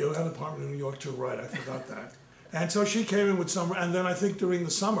 Oh, you had an apartment in New York too, right? I forgot that. And so she came in with summer, and then I think during the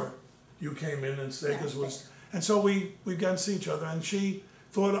summer you came in and stayed, and so we got to see each other, and she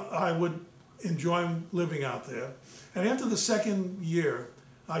thought I would enjoy living out there. And after the second year,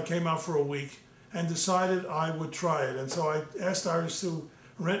 I came out for a week and decided I would try it. And so I asked Iris to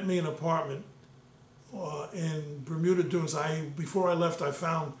rent me an apartment in Bermuda Dunes. Before I left, I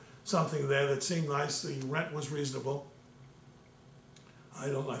found something there that seemed nice. The rent was reasonable.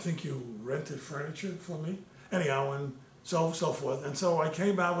 I think you rented furniture for me. Anyhow, and so forth. And so I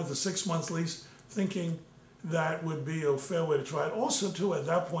came out with a 6-month lease thinking that would be a fair way to try it. Also, too, at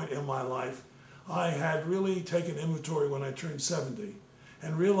that point in my life, I had really taken inventory when I turned 70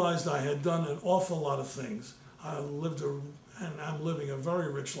 and realized I had done an awful lot of things. I lived and I'm living a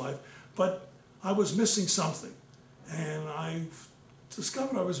very rich life, but I was missing something. And I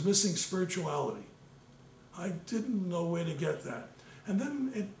discovered I was missing spirituality. I didn't know where to get that. And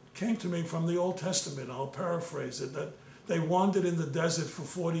then it came to me from the Old Testament, I'll paraphrase it, that they wandered in the desert for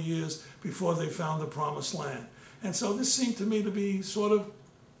 40 years before they found the promised land. And so this seemed to me to be sort of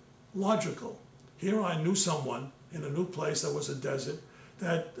logical. Here I knew someone in a new place that was a desert,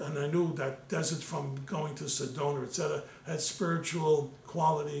 and I knew that deserts from going to Sedona, etc., had spiritual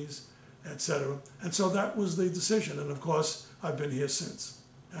qualities, etc. And so that was the decision. And of course, I've been here since.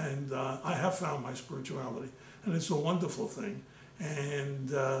 And I have found my spirituality. And it's a wonderful thing.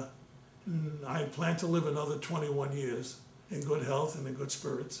 And I plan to live another 21 years in good health and in good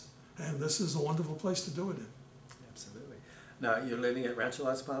spirits. And this is a wonderful place to do it in. Absolutely. Now, you're living at Rancho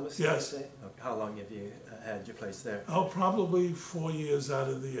Las Palmas? Yes. How long have you had your place there? Oh, probably 4 years out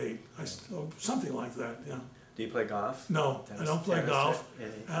of the 8. Something like that, yeah. Do you play golf? No, I don't play golf.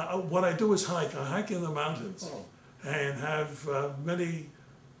 What I do is hike. I hike in the mountains and have many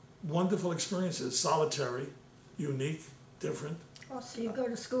wonderful experiences, solitary, unique, different. Oh, so you go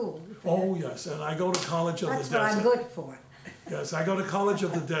to school. Oh, yes, and I go to College of the Desert. That's what I'm good for. Yes, I go to College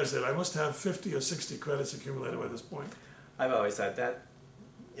of the Desert. I must have 50 or 60 credits accumulated by this point. I've always thought that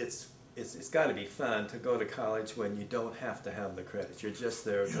it's got to be fun to go to college when you don't have to have the credits. You're just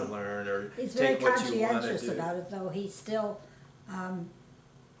there to learn or He's very take what you want to conscientious do. about it, though. He's still.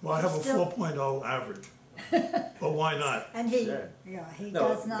 Well, I have a 4.0 average. But why not? And he, Sure. yeah, he No,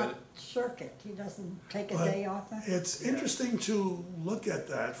 does not but- shirk it. He doesn't take a But day off. It's interesting to look at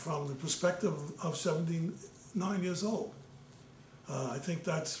that from the perspective of 79 years old. I think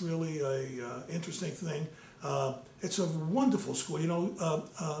that's really a interesting thing. It's a wonderful school. You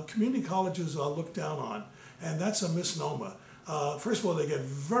know, community colleges are looked down on, and that's a misnomer. First of all, they get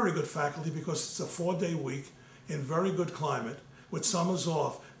very good faculty because it's a 4-day week in very good climate with summers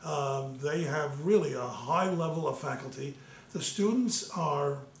off. They have really a high level of faculty. The students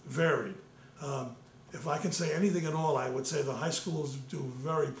are varied. If I can say anything at all, I would say the high schools do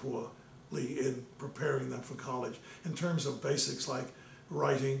very poorly in preparing them for college in terms of basics like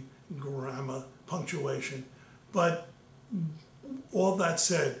writing, grammar, punctuation. But all that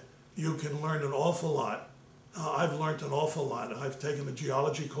said, you can learn an awful lot. I've learned an awful lot. I've taken a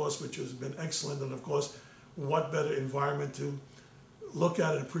geology course, which has been excellent, and of course, what better environment to look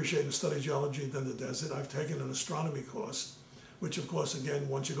at and appreciate and study geology than the desert. I've taken an astronomy course, which of course, again,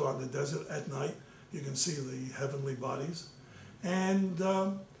 once you go out in the desert at night, you can see the heavenly bodies. And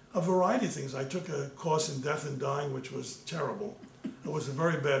a variety of things. I took a course in death and dying, which was terrible. I was a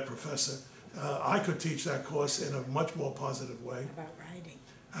very bad professor. I could teach that course in a much more positive way. About writing.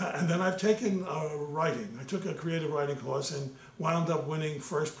 And then I've taken writing. I took a creative writing course and wound up winning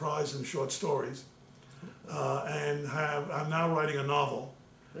first prize in short stories. I'm now writing a novel,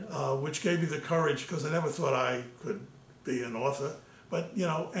 which gave me the courage because I never thought I could be an author. But you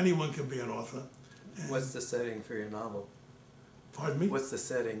know, anyone can be an author. And, What's the setting for your novel? pardon me? What's the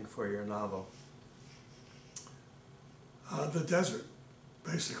setting for your novel? The desert,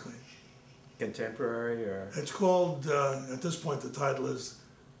 basically. Contemporary or? It's called, at this point, the title is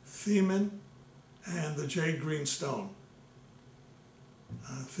Themin and the Jade Green Stone.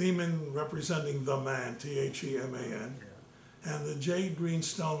 Themin representing the man, Theman, and the Jade Green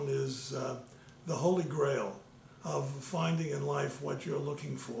Stone is the holy grail of finding in life what you're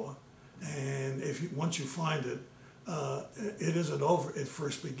looking for. And once you find it, it isn't over, it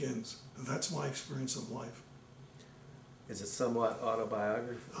first begins. And that's my experience of life. Is it somewhat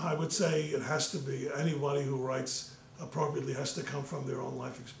autobiographical? I would say it has to be. Anybody who writes appropriately has to come from their own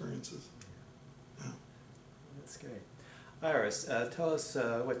life experiences. Yeah. That's great. Iris, tell us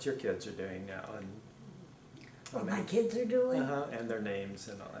what your kids are doing now and What my kids are doing? and their names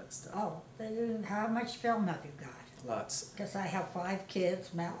and all that stuff. Oh, how much film have you got? Lots. Because I have 5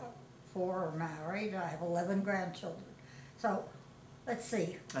 kids, 4 are married, I have 11 grandchildren. So, let's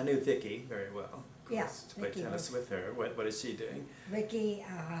see. I knew Vicky very well. Of Yeah, course, to play Vicky tennis was- with her. What is she doing? Vicky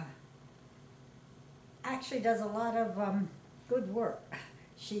actually does a lot of good work.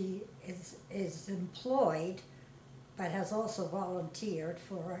 She is employed, but has also volunteered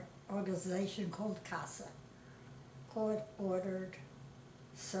for an organization called CASA, Court-Ordered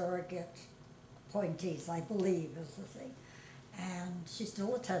Surrogate Appointees, I believe is the thing. And she's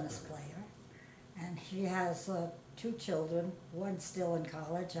still a tennis player. And she has 2 children, one still in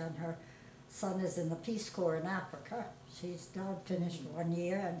college, and her son is in the Peace Corps in Africa. She's now finished 1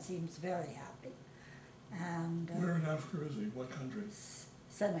 year and seems very happy. And Where in Africa is he? What country?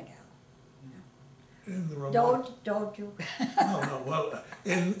 Senegal. In the remote. Don't you? No. Well,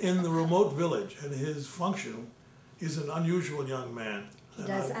 in the remote village, and his function, he's an unusual young man. He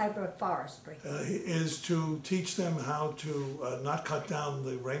does agroforestry. He is to teach them how to not cut down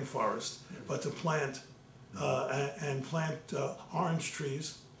the rainforest, but to plant and plant orange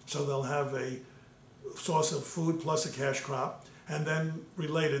trees, so they'll have a source of food plus a cash crop, and then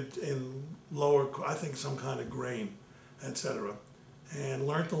related in lower, I think, some kind of grain, etc. And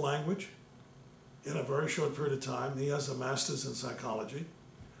learned the language in a very short period of time. He has a master's in psychology.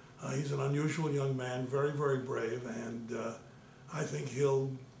 He's an unusual young man, very, very brave, and I think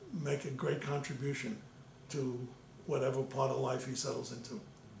he'll make a great contribution to whatever part of life he settles into.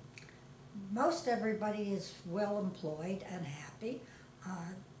 Most everybody is well employed and happy.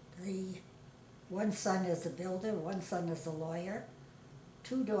 The one son is a builder, one son is a lawyer.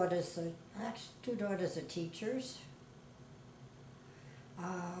 2 daughters are teachers.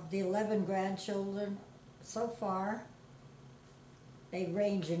 The 11 grandchildren, so far, they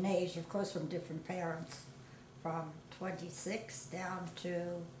range in age, of course, from different parents, from 26 down to,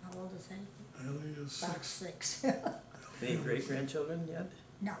 how old is he? Haley is About 6. 6. Any great-grandchildren yet?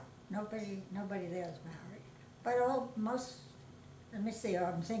 No, nobody there is married. But let me see,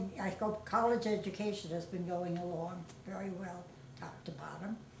 I'm thinking, I hope college education has been going along very well, top to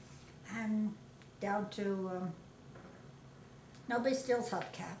bottom. And down to, nobody steals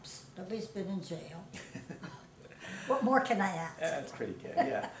hubcaps, nobody's been in jail. What more can I ask? That's pretty good,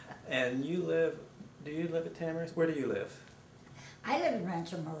 yeah. And do you live at Tamara's? Where do you live? I live in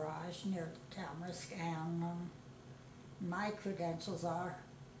Rancho Mirage near Tamarisk, and my credentials are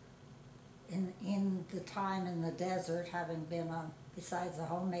in the time in the desert, having been besides a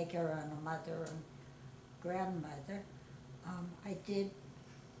homemaker and a mother and grandmother, I did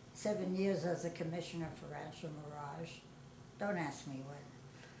 7 years as a commissioner for Rancho Mirage. Don't ask me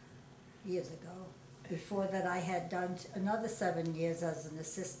when. Years ago. Before that, I had done another 7 years as an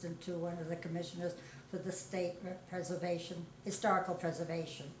assistant to one of the commissioners for the State Historical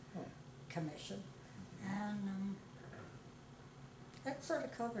Preservation Commission. And that sort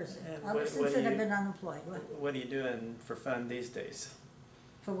of covers it. And what Since do then, I've you- been unemployed. What are you doing for fun these days?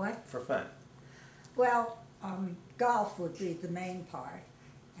 For what? For fun? Well, golf would be the main part,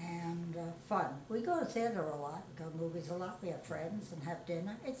 and fun. We go to theater a lot, go to movies a lot, we have friends and have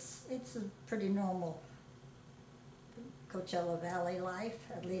dinner. It's a pretty normal Coachella Valley life,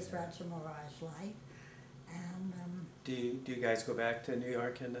 at least Rancho Mirage life. And Do you guys go back to New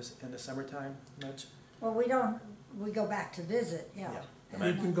York in the summertime much? well, we go back to visit, yeah. Yeah. And,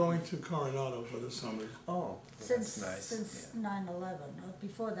 We've been going to Coronado for the summer. Oh, since that's nice. since Yeah. 9/11.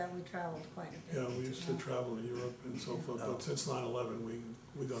 Before that, we traveled quite a bit. Yeah, we used to travel in Europe and so forth, Oh. but since 9/11,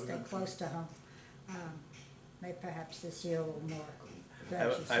 we go to Stay that. close to home. Maybe perhaps this year a little more.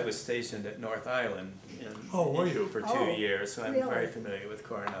 I was stationed at North Island Oh, were you? for 2 Oh, years, so I'm really? very familiar with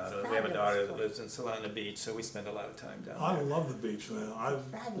Coronado. It's We have a fabulous daughter that place. lives in Solana Beach, so we spend a lot of time down I there. love the beach, man. I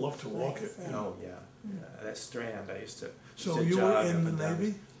Fabulous love to walk it. place, you yeah. know. Oh, yeah. Yeah, that Strand, I used to So used to you were jog in up the and down.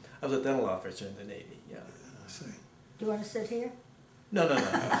 Navy? I was a dental officer in the Navy, yeah. I see. Do you want to sit here? No.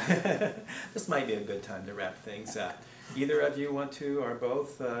 This might be a good time to wrap things up. Either of you want to, or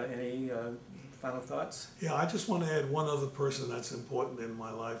both, any final thoughts? Yeah, I just want to add one other person that's important in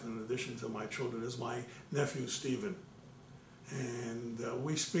my life, in addition to my children, is my nephew Stephen. And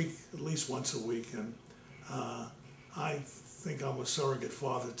we speak at least once a week, and I think I'm a surrogate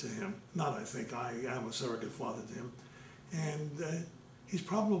father to him. Not I think, I am a surrogate father to him. And he's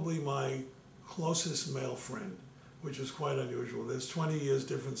probably my closest male friend, which is quite unusual. There's 20 years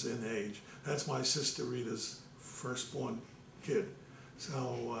difference in age. That's my sister Rita's firstborn kid.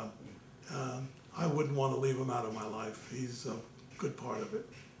 So I wouldn't want to leave him out of my life. He's a good part of it.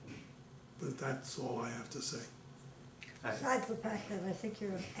 But that's all I have to say. Besides the fact that I think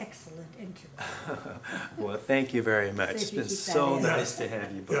you're an excellent interviewer. Well, thank you very much. See if It's you been keep that so in. nice to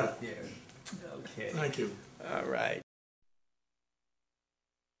have you both Yeah. here. Okay. Thank you. All right.